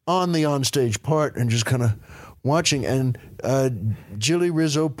on the onstage part and just kind of watching. And Jilly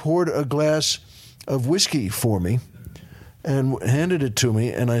Rizzo poured a glass of whiskey for me and handed it to me,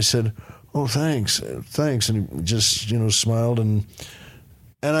 and I said, "Oh, thanks." And he just, smiled, and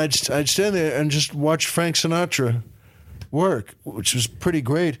I'd stand there and just watch Frank Sinatra work, which was pretty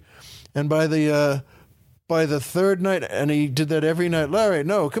great. And by the third night, and he did that every night. Larry,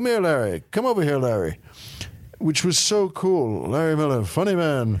 no, come here, Larry, come over here, Larry, which was so cool. Larry Miller, funny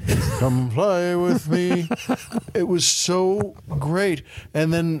man, come fly with me. It was so great.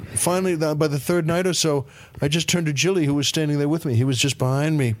 And then finally, by the third night or so, I just turned to Jilly, who was standing there with me. He was just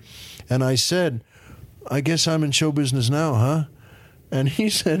behind me. And I said, I guess I'm in show business now, huh? And he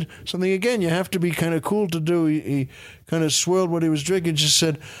said something again, you have to be kind of cool to do. He kind of swirled what he was drinking, just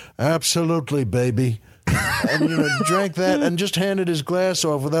said, absolutely, baby. And drank that and just handed his glass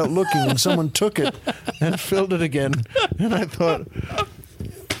off without looking, and someone took it and filled it again. And I thought,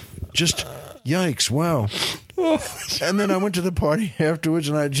 just yikes, wow. And then I went to the party afterwards,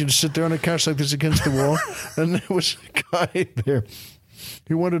 and I just sit there on a couch like this against the wall, and there was a guy there.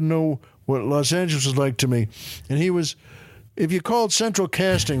 He wanted to know what Los Angeles was like to me, and he was, if you called Central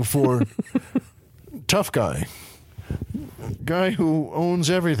Casting for tough guy who owns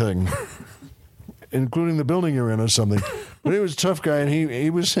everything, including the building you're in or something. But he was a tough guy, and he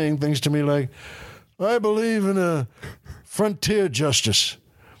was saying things to me like, I believe in a frontier justice.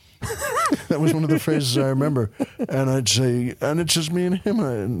 That was one of the phrases I remember. And I'd say, and it's just me and him.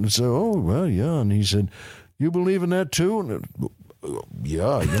 And I'd say, oh, well, yeah. And he said, you believe in that too? And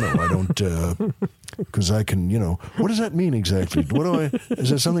yeah, I don't, because I can, what does that mean exactly? Is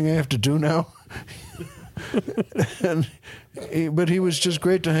that something I have to do now? But he was just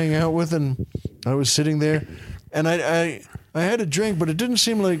great to hang out with, and I was sitting there, and I had a drink, but it didn't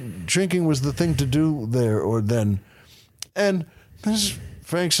seem like drinking was the thing to do there or then. And this is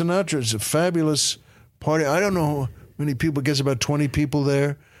Frank Sinatra. It's a fabulous party. I don't know how many people. It gets about 20 people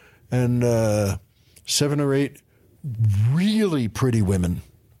there, and 7 or 8 really pretty women,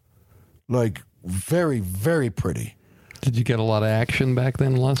 like very, very pretty. Did you get a lot of action back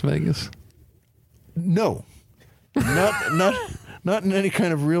then in Las Vegas? No, not in any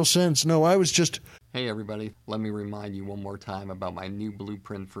kind of real sense. No, I was just... Hey everybody, let me remind you one more time about my new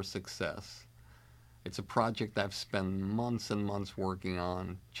Blueprint for Success. It's a project I've spent months and months working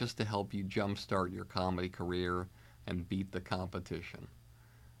on just to help you jumpstart your comedy career and beat the competition.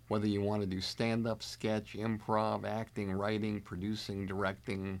 Whether you want to do stand-up, sketch, improv, acting, writing, producing,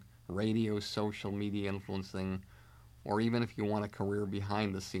 directing, radio, social media influencing, or even if you want a career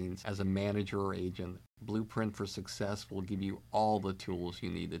behind the scenes as a manager or agent, Blueprint for Success will give you all the tools you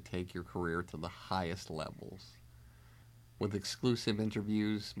need to take your career to the highest levels. With exclusive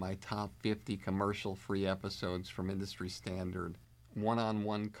interviews, my top 50 commercial-free episodes from industry standard,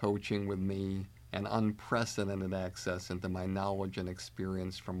 one-on-one coaching with me, and unprecedented access into my knowledge and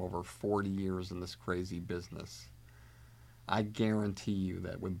experience from over 40 years in this crazy business. I guarantee you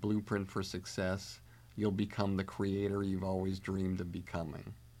that with Blueprint for Success, you'll become the creator you've always dreamed of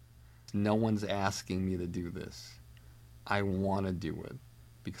becoming. No one's asking me to do this. I want to do it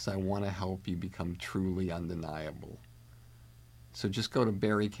because I want to help you become truly undeniable. So just go to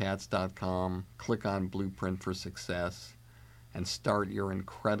barrykatz.com, click on Blueprint for Success, and start your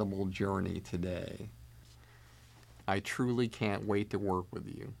incredible journey today. I truly can't wait to work with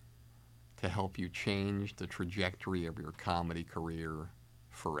you to help you change the trajectory of your comedy career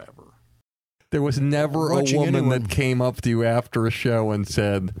forever. There was never a woman that came up to you after a show and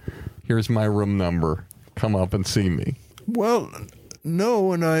said, here's my room number. Come up and see me. Well,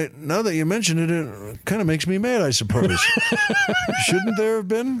 no, and now that you mention it, it kind of makes me mad, I suppose. Shouldn't there have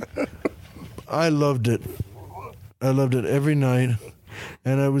been? I loved it. I loved it every night.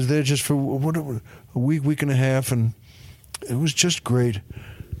 and I was there just for a week and a half, and it was just great.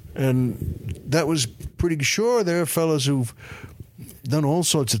 And that was pretty sure. There are fellas who've done all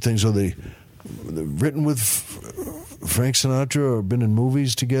sorts of things, or they've written with Frank Sinatra or been in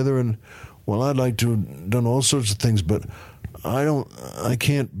movies together. And well, I'd like to have done all sorts of things, but I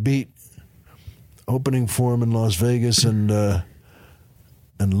can't beat opening for him in Las Vegas and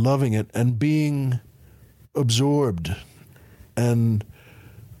loving it and being absorbed and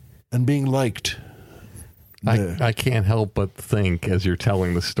being liked. I can't help but think, as you're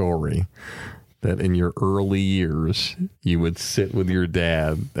telling the story, that in your early years, you would sit with your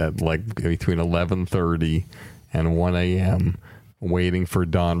dad at like between 11:30 and 1 a.m. waiting for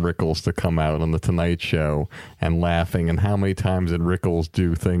Don Rickles to come out on The Tonight Show and laughing. And how many times did Rickles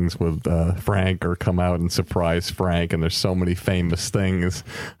do things with Frank or come out and surprise Frank? And there's so many famous things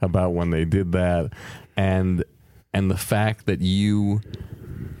about when they did that. And the fact that you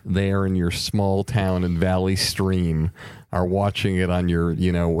there in your small town in Valley Stream are watching it on your,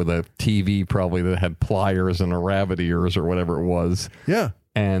 with a TV probably that had pliers and a rabbit ears or whatever it was. Yeah.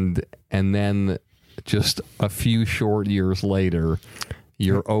 And then just a few short years later,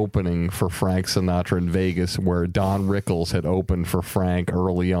 you're opening for Frank Sinatra in Vegas, where Don Rickles had opened for Frank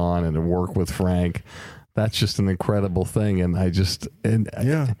early on and had worked with Frank. That's just an incredible thing. And it's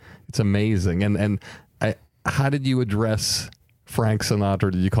amazing. And how did you address Frank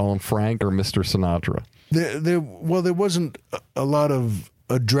Sinatra? Did you call him Frank or Mr. Sinatra? There wasn't a lot of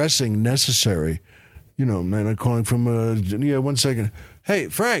addressing necessary. Man, I'm calling from 1 second. Hey,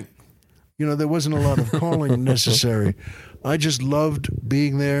 Frank. There wasn't a lot of calling necessary. I just loved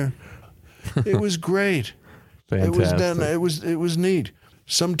being there. It was great. Fantastic. It was neat.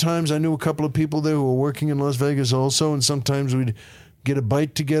 Sometimes I knew a couple of people there who were working in Las Vegas also, and sometimes we'd get a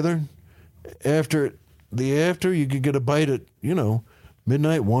bite together. After you could get a bite at,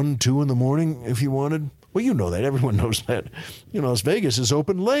 midnight, 1, 2 in the morning if you wanted. Well, you know that. Everyone knows that. Las Vegas is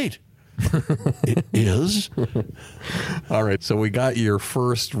open late. It is. All right, so we got your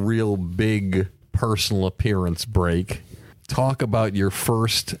first real big personal appearance break. Talk about your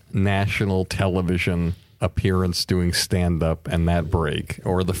first national television appearance doing stand-up and that break,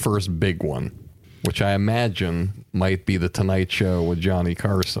 or the first big one, which I imagine might be The Tonight Show with Johnny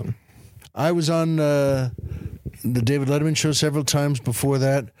Carson. I was on the David Letterman show several times before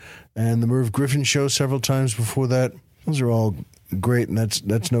that, and the Merv Griffin show several times before that. Those are all great, and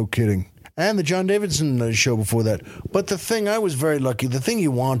that's no kidding. And the John Davidson show before that. But the thing, I was very lucky, the thing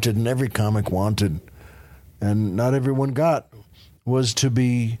you wanted, and every comic wanted, and not everyone got, was to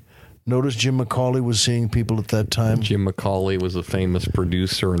be noticed. Jim McCauley was seeing people at that time. Jim McCauley was a famous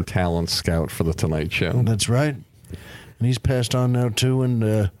producer and talent scout for The Tonight Show. That's right. And he's passed on now, too,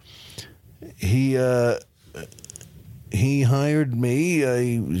 and he hired me.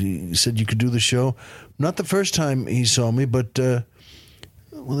 He said you could do the show. Not the first time he saw me, but the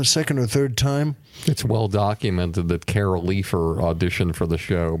second or third time. It's well documented that Carol Leifer auditioned for the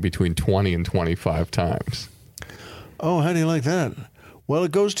show between 20 and 25 times. Oh, how do you like that? Well,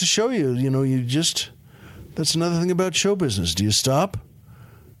 it goes to show you, that's another thing about show business. Do you stop?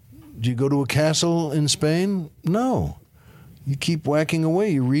 Do you go to a castle in Spain? No. You keep whacking away.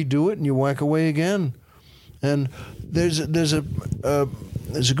 You redo it and you whack away again. And there's a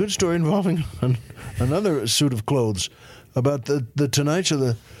good story involving another suit of clothes about the Tonight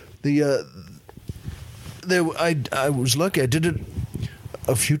Show. I was lucky. I did it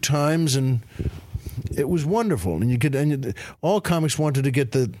a few times, and it was wonderful. And all comics wanted to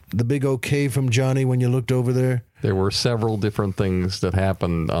get the big okay from Johnny when you looked over there. There were several different things that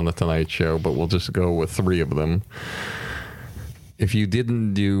happened on the Tonight Show, but we'll just go with 3 of them. If you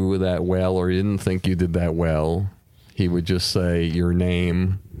didn't do that well, or you didn't think you did that well, he would just say your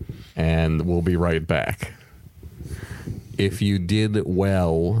name and we'll be right back. If you did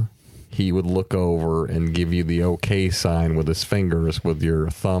well, he would look over and give you the okay sign with his fingers, with your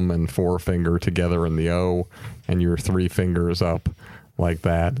thumb and forefinger together in the O and your 3 fingers up like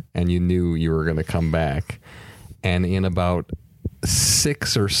that, and you knew you were going to come back. And in about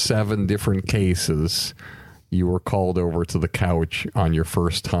 6 or 7 different cases, you were called over to the couch on your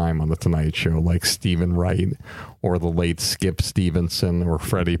first time on The Tonight Show, like Stephen Wright or the late Skip Stevenson or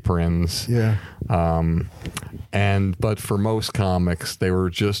Freddie Prinze. Yeah. But for most comics, they were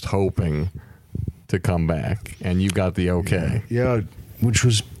just hoping to come back, and you got the okay. Yeah, which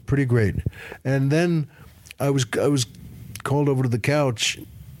was pretty great. And then I was called over to the couch,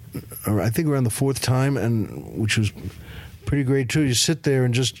 I think around the 4th time, and which was pretty great too. You sit there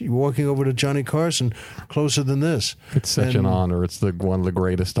and just you're walking over to Johnny Carson, closer than this. It's such an honor. It's one of the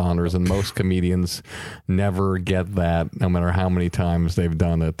greatest honors, and most comedians never get that, no matter how many times they've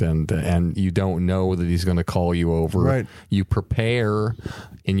done it. And you don't know that he's going to call you over. Right. You prepare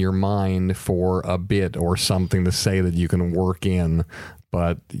in your mind for a bit or something to say that you can work in,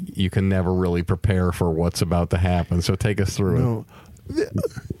 but you can never really prepare for what's about to happen. So take us through it.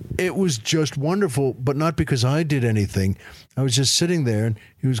 It was just wonderful, but not because I did anything. I was just sitting there, and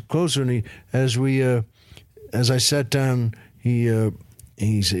he was closer. And as I sat down, he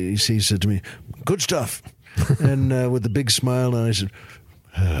said to me, "Good stuff," and with a big smile. And I said,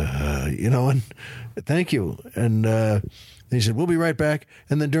 and thank you. And he said, "We'll be right back."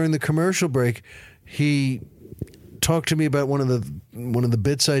 And then during the commercial break, he talked to me about one of the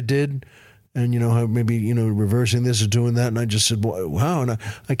bits I did. And, how maybe, reversing this or doing that. And I just said, wow. And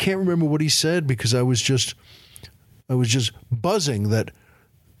I can't remember what he said because I was just buzzing that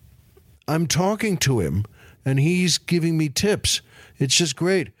I'm talking to him and he's giving me tips. It's just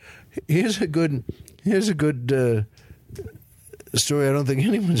great. Here's a good story I don't think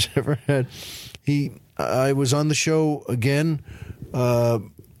anyone's ever had. I was on the show again, a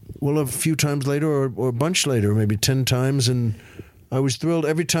few times later or a bunch later, maybe 10 times. And I was thrilled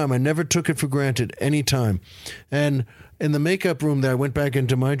every time. I never took it for granted any time. And in the makeup room there, I went back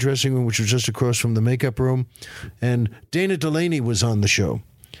into my dressing room, which was just across from the makeup room, and Dana Delaney was on the show.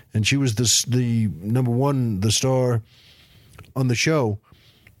 And she was the number one, the star on the show.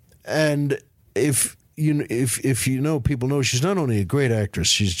 And if people know, she's not only a great actress,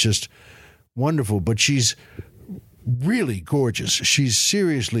 she's just wonderful, but she's really gorgeous. She's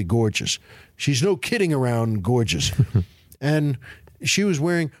seriously gorgeous. She's no kidding around gorgeous. And she was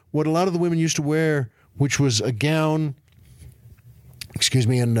wearing what a lot of the women used to wear, which was a gown,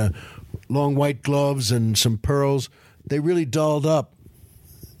 and long white gloves and some pearls. They really dolled up.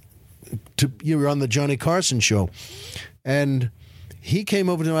 You were on the Johnny Carson show. And he came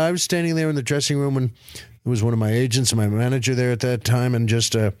over to me. I was standing there in the dressing room, and it was one of my agents and my manager there at that time.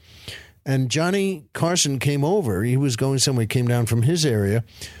 And Johnny Carson came over. He was going somewhere. He came down from his area.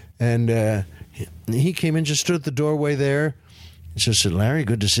 And he came in, just stood at the doorway there. He just said, "Larry,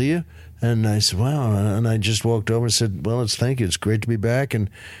 good to see you." And I said, "Wow." And I just walked over and said, "Well, thank you. It's great to be back." And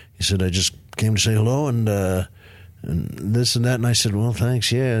he said, "I just came to say hello and this and that." And I said, "Well,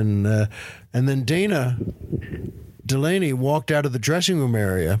 thanks, yeah." And then Dana Delaney walked out of the dressing room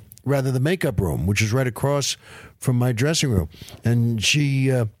area, rather the makeup room, which is right across from my dressing room. And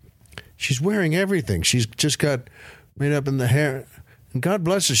she's wearing everything. She's just got made up in the hair. And God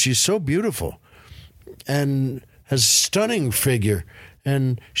bless her, she's so beautiful and has a stunning figure.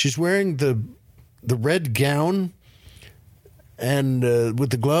 And she's wearing the red gown and with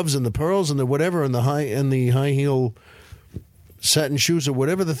the gloves and the pearls and the whatever and the high heel satin shoes or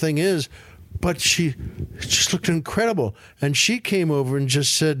whatever the thing is. But she just looked incredible. And she came over and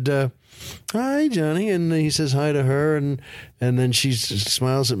just said, "Hi, Johnny." And he says hi to her. And then she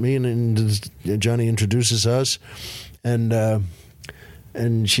smiles at me and Johnny introduces us.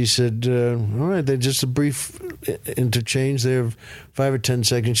 And she said, "All right." They just a brief interchange there of 5 or 10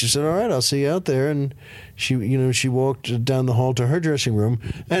 seconds. She said, "All right, I'll see you out there." And she walked down the hall to her dressing room.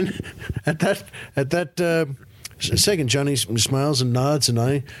 And at that second, Johnny smiles and nods, and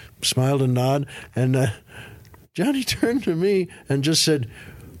I smiled and nod. And Johnny turned to me and just said,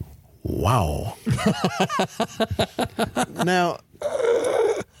 "Wow." Now,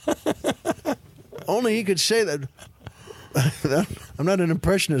 only he could say that. I'm not an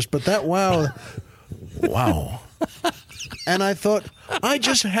impressionist, but that wow. And I thought, I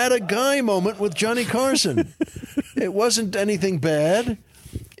just had a guy moment with Johnny Carson. It wasn't anything bad.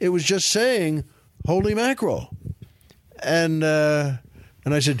 It was just saying, "Holy mackerel." And I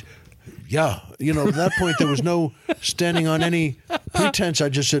said, "Yeah." At that point, there was no standing on any pretense. I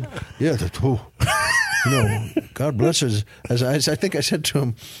just said, "Yeah, God bless her." As I think I said to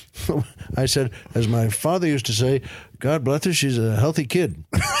him, I said, as my father used to say, "God bless her, she's a healthy kid."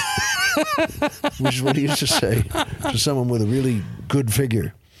 Which is what he used to say to someone with a really good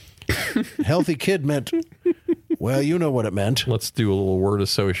figure. Healthy kid meant, well, you know what it meant. Let's do a little word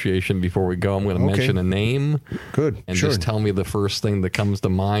association before we go. I'm going to mention a name. Good. And sure. Just tell me the first thing that comes to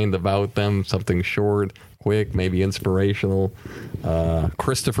mind about them. Something short, quick, maybe inspirational.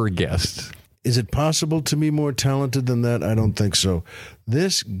 Christopher Guest. Is it possible to be more talented than that? I don't think so.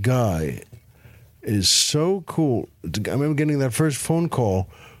 This guy is so cool. I remember getting that first phone call.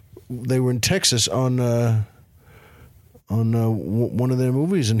 They were in Texas on one of their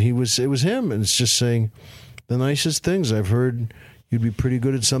movies, and it was him, and it's just saying the nicest things. I've heard you'd be pretty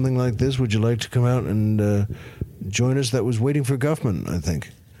good at something like this. Would you like to come out and join us that was waiting for Guffman, I think.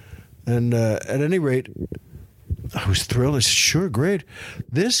 And at any rate, I was thrilled. I said, sure, great.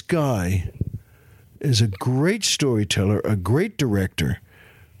 This guy is a great storyteller, a great director.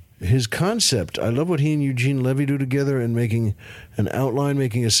 His concept, I love what he and Eugene Levy do together in making an outline,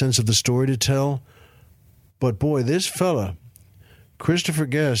 making a sense of the story to tell. But boy, this fella, Christopher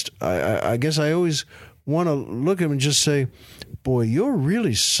Guest, I guess I always want to look at him and just say, boy, you're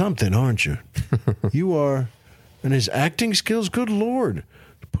really something, aren't you? You are. And his acting skills, good Lord.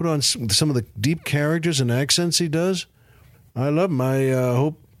 Put on some of the deep characters and accents he does. I love him. I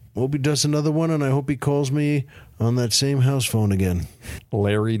hope he does another one, and I hope he calls me on that same house phone again.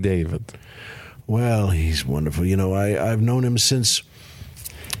 Larry David. Well, he's wonderful. You know, I've known him since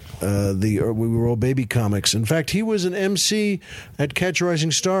we were all baby comics. In fact, he was an MC at Catch a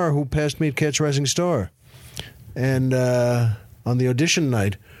Rising Star who passed me at Catch a Rising Star. And on the audition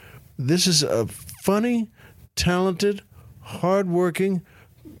night, this is a funny, talented, hardworking,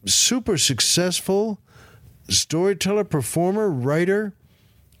 super successful storyteller, performer, writer,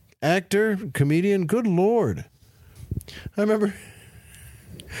 actor, comedian. Good Lord. I remember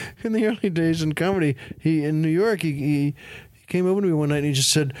in the early days in comedy, in New York, he came over to me one night and he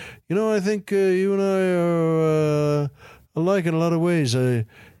just said, you know, I think you and I are alike in a lot of ways. You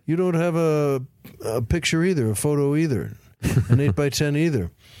don't have a picture either, a photo either, an 8x10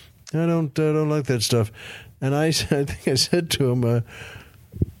 either. I don't like that stuff. And I think I said to him,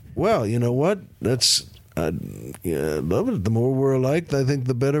 well, you know what? That's I love it. The more we're alike, I think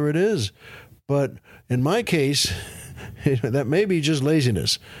the better it is. But in my case, that may be just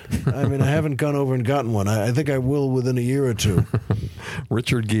laziness. I mean, I haven't gone over and gotten one. I think I will within a year or two.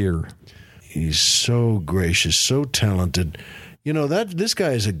 Richard Gere. He's so gracious, so talented. You know, this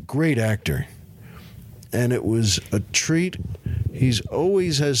guy is a great actor. And it was a treat. He's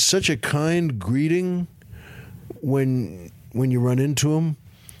always has such a kind greeting when you run into him.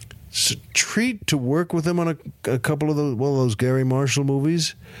 It's a treat to work with him on a couple of those Gary Marshall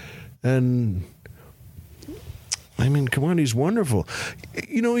movies. And I mean, come on, he's wonderful.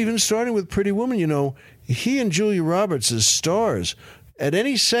 You know, even starting with Pretty Woman, you know, he and Julia Roberts as stars at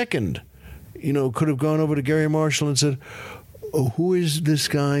any second, you know, could have gone over to Gary Marshall and said, oh, who is this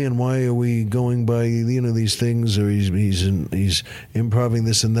guy and why are we going by, you know, these things, or he's improving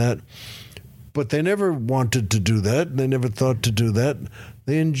this and that. But they never wanted to do that. They never thought to do that.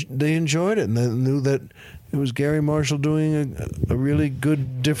 They enjoyed it, and they knew that it was Gary Marshall doing a really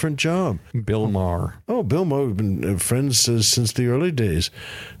good, different job. Bill Maher. Oh, Bill Maher. We've been friends since the early days.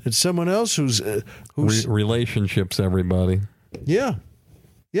 It's someone else who's relationships, everybody. Yeah.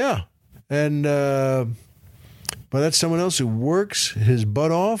 And but that's someone else who works his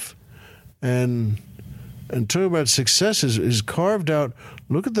butt off, and talk about success is carved out.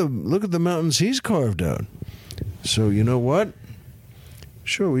 Look at the mountains he's carved out. So you know what?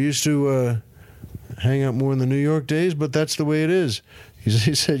 Sure, we used to hang out more in the New York days, but that's the way it is.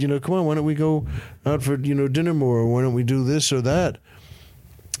 He said, you know, come on, why don't we go out for, you know, dinner more, or why don't we do this or that?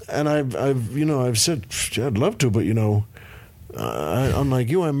 And I've said I'd love to, but you know, unlike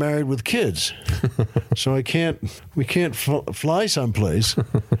you, I'm married with kids, so we can't fly someplace.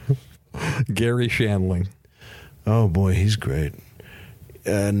 Gary Shandling. Oh boy, he's great.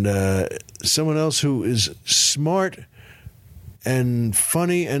 And someone else who is smart and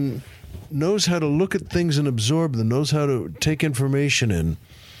funny and knows how to look at things and absorb them, knows how to take information in.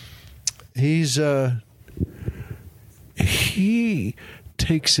 He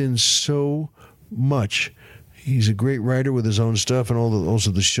takes in so much. He's a great writer with his own stuff and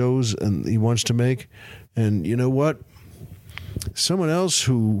also the shows and he wants to make. And you know what? Someone else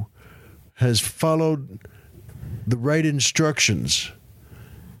who has followed the right instructions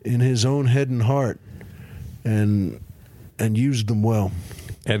in his own head and heart and used them well.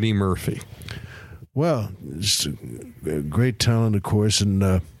 Eddie Murphy. Well, it's a great talent, of course,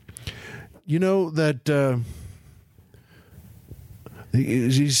 and you know that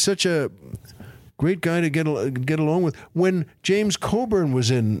he's such a great guy to get along with. When James Coburn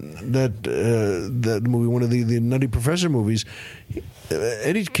was in that movie, one of the Nutty Professor movies,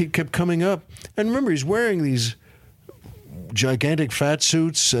 Eddie kept coming up, and remember, he's wearing these gigantic fat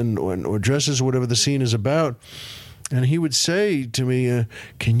suits or dresses, or whatever the scene is about. And he would say to me,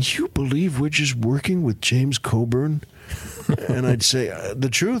 can you believe we're just working with James Coburn? And I'd say, the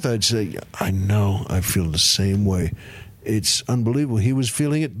truth, I'd say, I know, I feel the same way. It's unbelievable. He was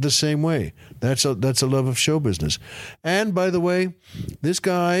feeling it the same way. That's a love of show business. And by the way, this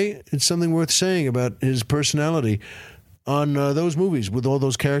guy, it's something worth saying about his personality. On those movies with all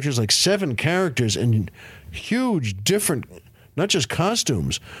those characters, like 7 characters and huge different, not just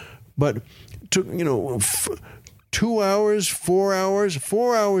costumes, but took, you know, 2 hours, 4 hours,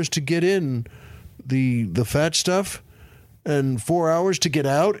 4 hours to get in the fat stuff and 4 hours to get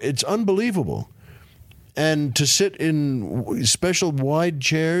out. It's unbelievable. And to sit in special wide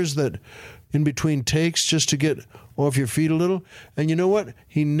chairs that in between takes just to get off your feet a little. And you know what?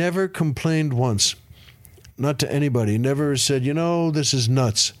 He never complained once. Not to anybody. He never said, this is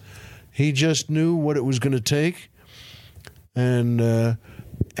nuts. He just knew what it was going to take. And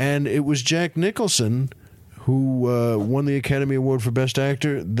it was Jack Nicholson who won the Academy Award for Best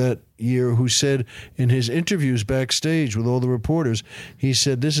Actor that year, who said in his interviews backstage with all the reporters, he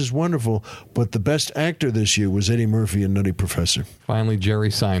said, this is wonderful, but the best actor this year was Eddie Murphy in Nutty Professor. Finally, Jerry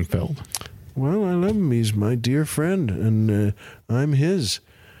Seinfeld. Well, I love him. He's my dear friend, and I'm his.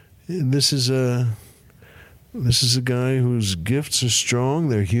 This is a guy whose gifts are strong,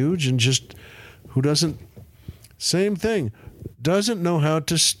 they're huge, and just who doesn't, same thing, doesn't know how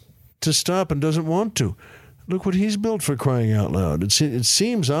to stop and doesn't want to. Look what he's built, for crying out loud. It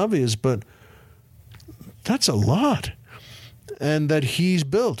seems obvious, but that's a lot. And that he's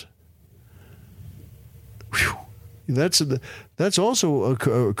built. Whew. That's also a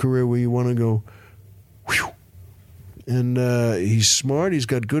career where you want to go, whew. And he's smart, he's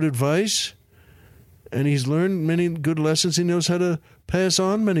got good advice, and he's learned many good lessons. He knows how to pass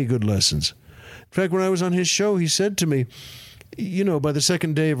on many good lessons. In fact, when I was on his show, he said to me, by the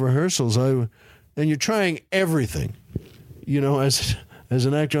second day of rehearsals, and you're trying everything, as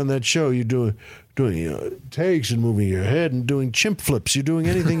an actor on that show, you're doing takes and moving your head and doing chimp flips. You're doing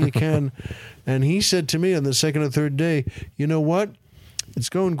anything you can. And he said to me on the second or third day, you know what? It's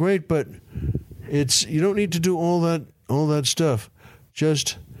going great, but you don't need to do all that stuff.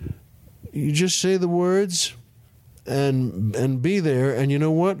 You just say the words and be there, and you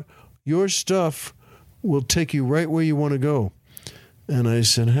know what? Your stuff will take you right where you want to go. And I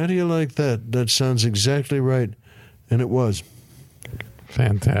said, how do you like that? That sounds exactly right. And it was.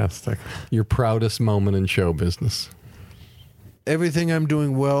 Fantastic. Your proudest moment in show business? Everything I'm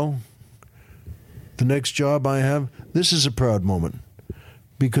doing well. The next job I have, this is a proud moment.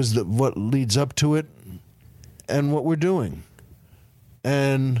 Because what leads up to it and what we're doing.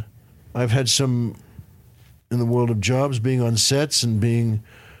 And I've had some, in the world of jobs, being on sets and being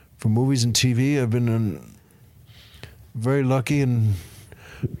for movies and TV, I've been very lucky and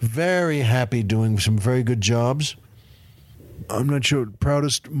very happy doing some very good jobs. I'm not sure,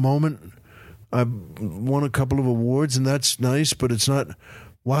 proudest moment. I've won a couple of awards, and that's nice, but it's not,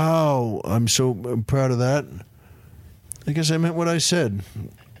 wow, I'm so proud of that. I guess I meant what I said.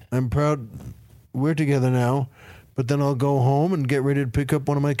 I'm proud we're together now, but then I'll go home and get ready to pick up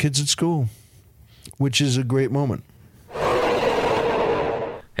one of my kids at school, which is a great moment.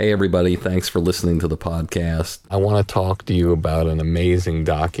 Hey everybody, thanks for listening to the podcast. I want to talk to you about an amazing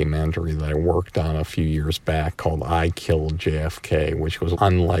documentary that I worked on a few years back called I Killed JFK, which was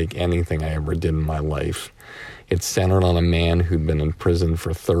unlike anything I ever did in my life. It's centered on a man who'd been in prison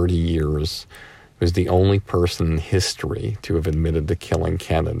for 30 years, who was the only person in history to have admitted to killing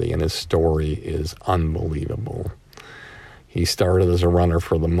Kennedy, and his story is unbelievable. He started as a runner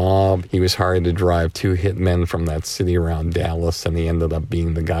for the mob. He was hired to drive 2 hitmen from that city around Dallas, and he ended up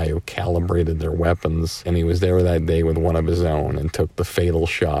being the guy who calibrated their weapons. And he was there that day with one of his own and took the fatal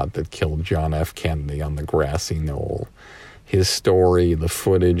shot that killed John F. Kennedy on the grassy knoll. His story, the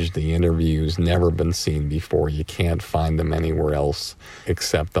footage, the interviews, never been seen before. You can't find them anywhere else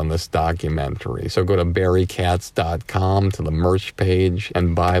except on this documentary. So go to barrykatz.com to the merch page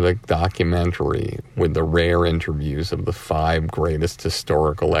and buy the documentary with the rare interviews of the 5 greatest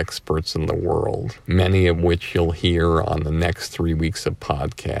historical experts in the world, many of which you'll hear on the next 3 weeks of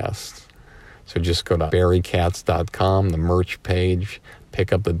podcasts. So just go to barrykatz.com, the merch page,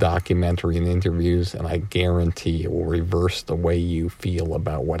 pick up the documentary and interviews, and I guarantee it will reverse the way you feel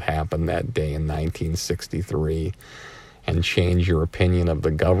about what happened that day in 1963 and change your opinion of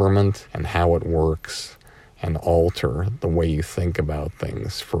the government and how it works and alter the way you think about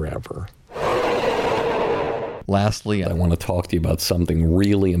things forever. Lastly, I want to talk to you about something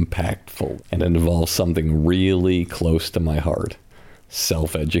really impactful, and it involves something really close to my heart: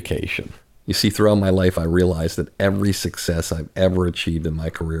 self-education. You see, throughout my life, I realized that every success I've ever achieved in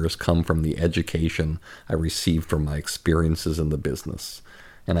my career has come from the education I received from my experiences in the business.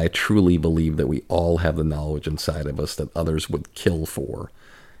 And I truly believe that we all have the knowledge inside of us that others would kill for.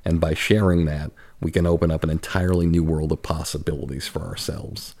 And by sharing that, we can open up an entirely new world of possibilities for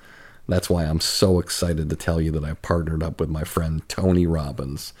ourselves. That's why I'm so excited to tell you that I've partnered up with my friend Tony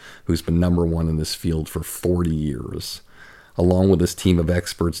Robbins, who's been #1 in this field for 40 years. Along with his team of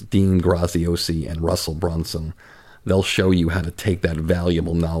experts, Dean Graziosi and Russell Brunson, They'll show you how to take that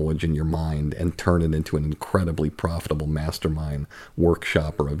valuable knowledge in your mind and turn it into an incredibly profitable mastermind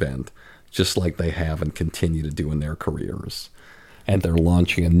workshop or event, just like they have and continue to do in their careers. And they're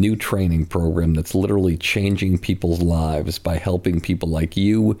launching a new training program that's literally changing people's lives by helping people like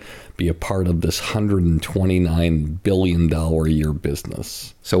you be a part of this $129 billion a year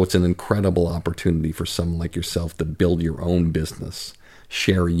business. So it's an incredible opportunity for someone like yourself to build your own business,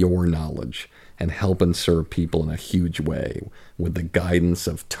 share your knowledge, and help and serve people in a huge way with the guidance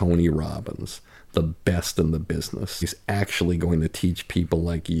of Tony Robbins, the best in the business. He's actually going to teach people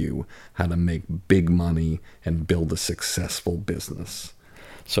like you how to make big money and build a successful business.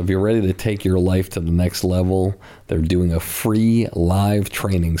 So if you're ready to take your life to the next level, they're doing a free live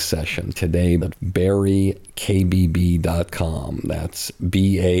training session today at barrykbb.com. That's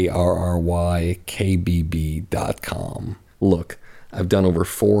BARRYKBB.com. Look, I've done over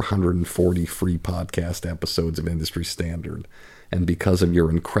 440 free podcast episodes of Industry Standard, and because of your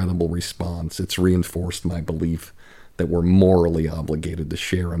incredible response, it's reinforced my belief that we're morally obligated to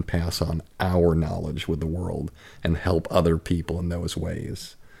share and pass on our knowledge with the world and help other people in those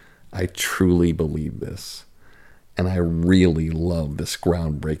ways. I truly believe this, and I really love this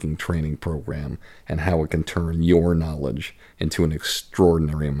groundbreaking training program and how it can turn your knowledge into an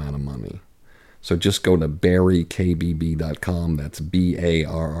extraordinary amount of money. So just go to barrykbb.com, that's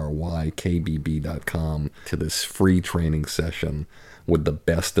BARRYKBB.com, to this free training session with the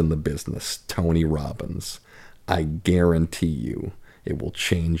best in the business, Tony Robbins. I guarantee you it will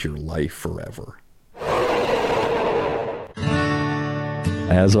change your life forever.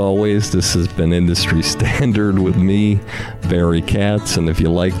 As always, this has been Industry Standard with me, Barry Katz. And if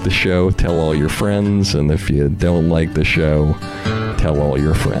you like the show, tell all your friends. And if you don't like the show, tell all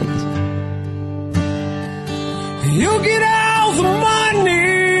your friends. You get all the money,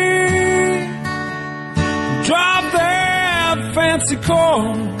 drive that fancy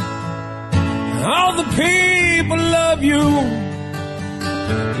car, all the people love you,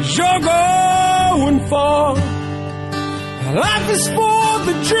 'cause you're going far. Life is for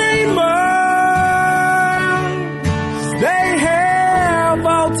the dreamers, they have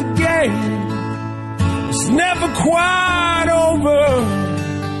all to gain. It's never quite over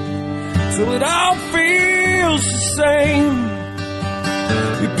till it all feels the same.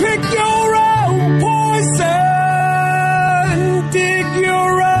 You pick your own poison, dig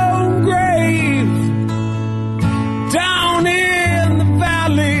your own grave down in the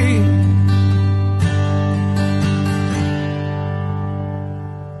valley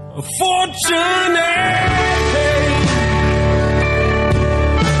of fortune and pain.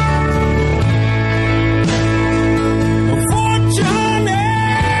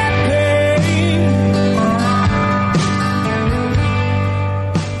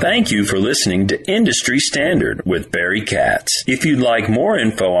 Thank you for listening to Industry Standard with Barry Katz. If you'd like more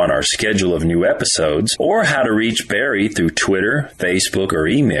info on our schedule of new episodes or how to reach Barry through Twitter, Facebook, or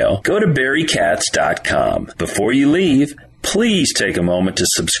email, go to barrykatz.com. Before you leave, please take a moment to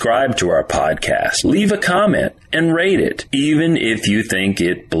subscribe to our podcast, leave a comment, and rate it, even if you think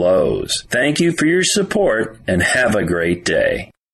it blows. Thank you for your support, and have a great day.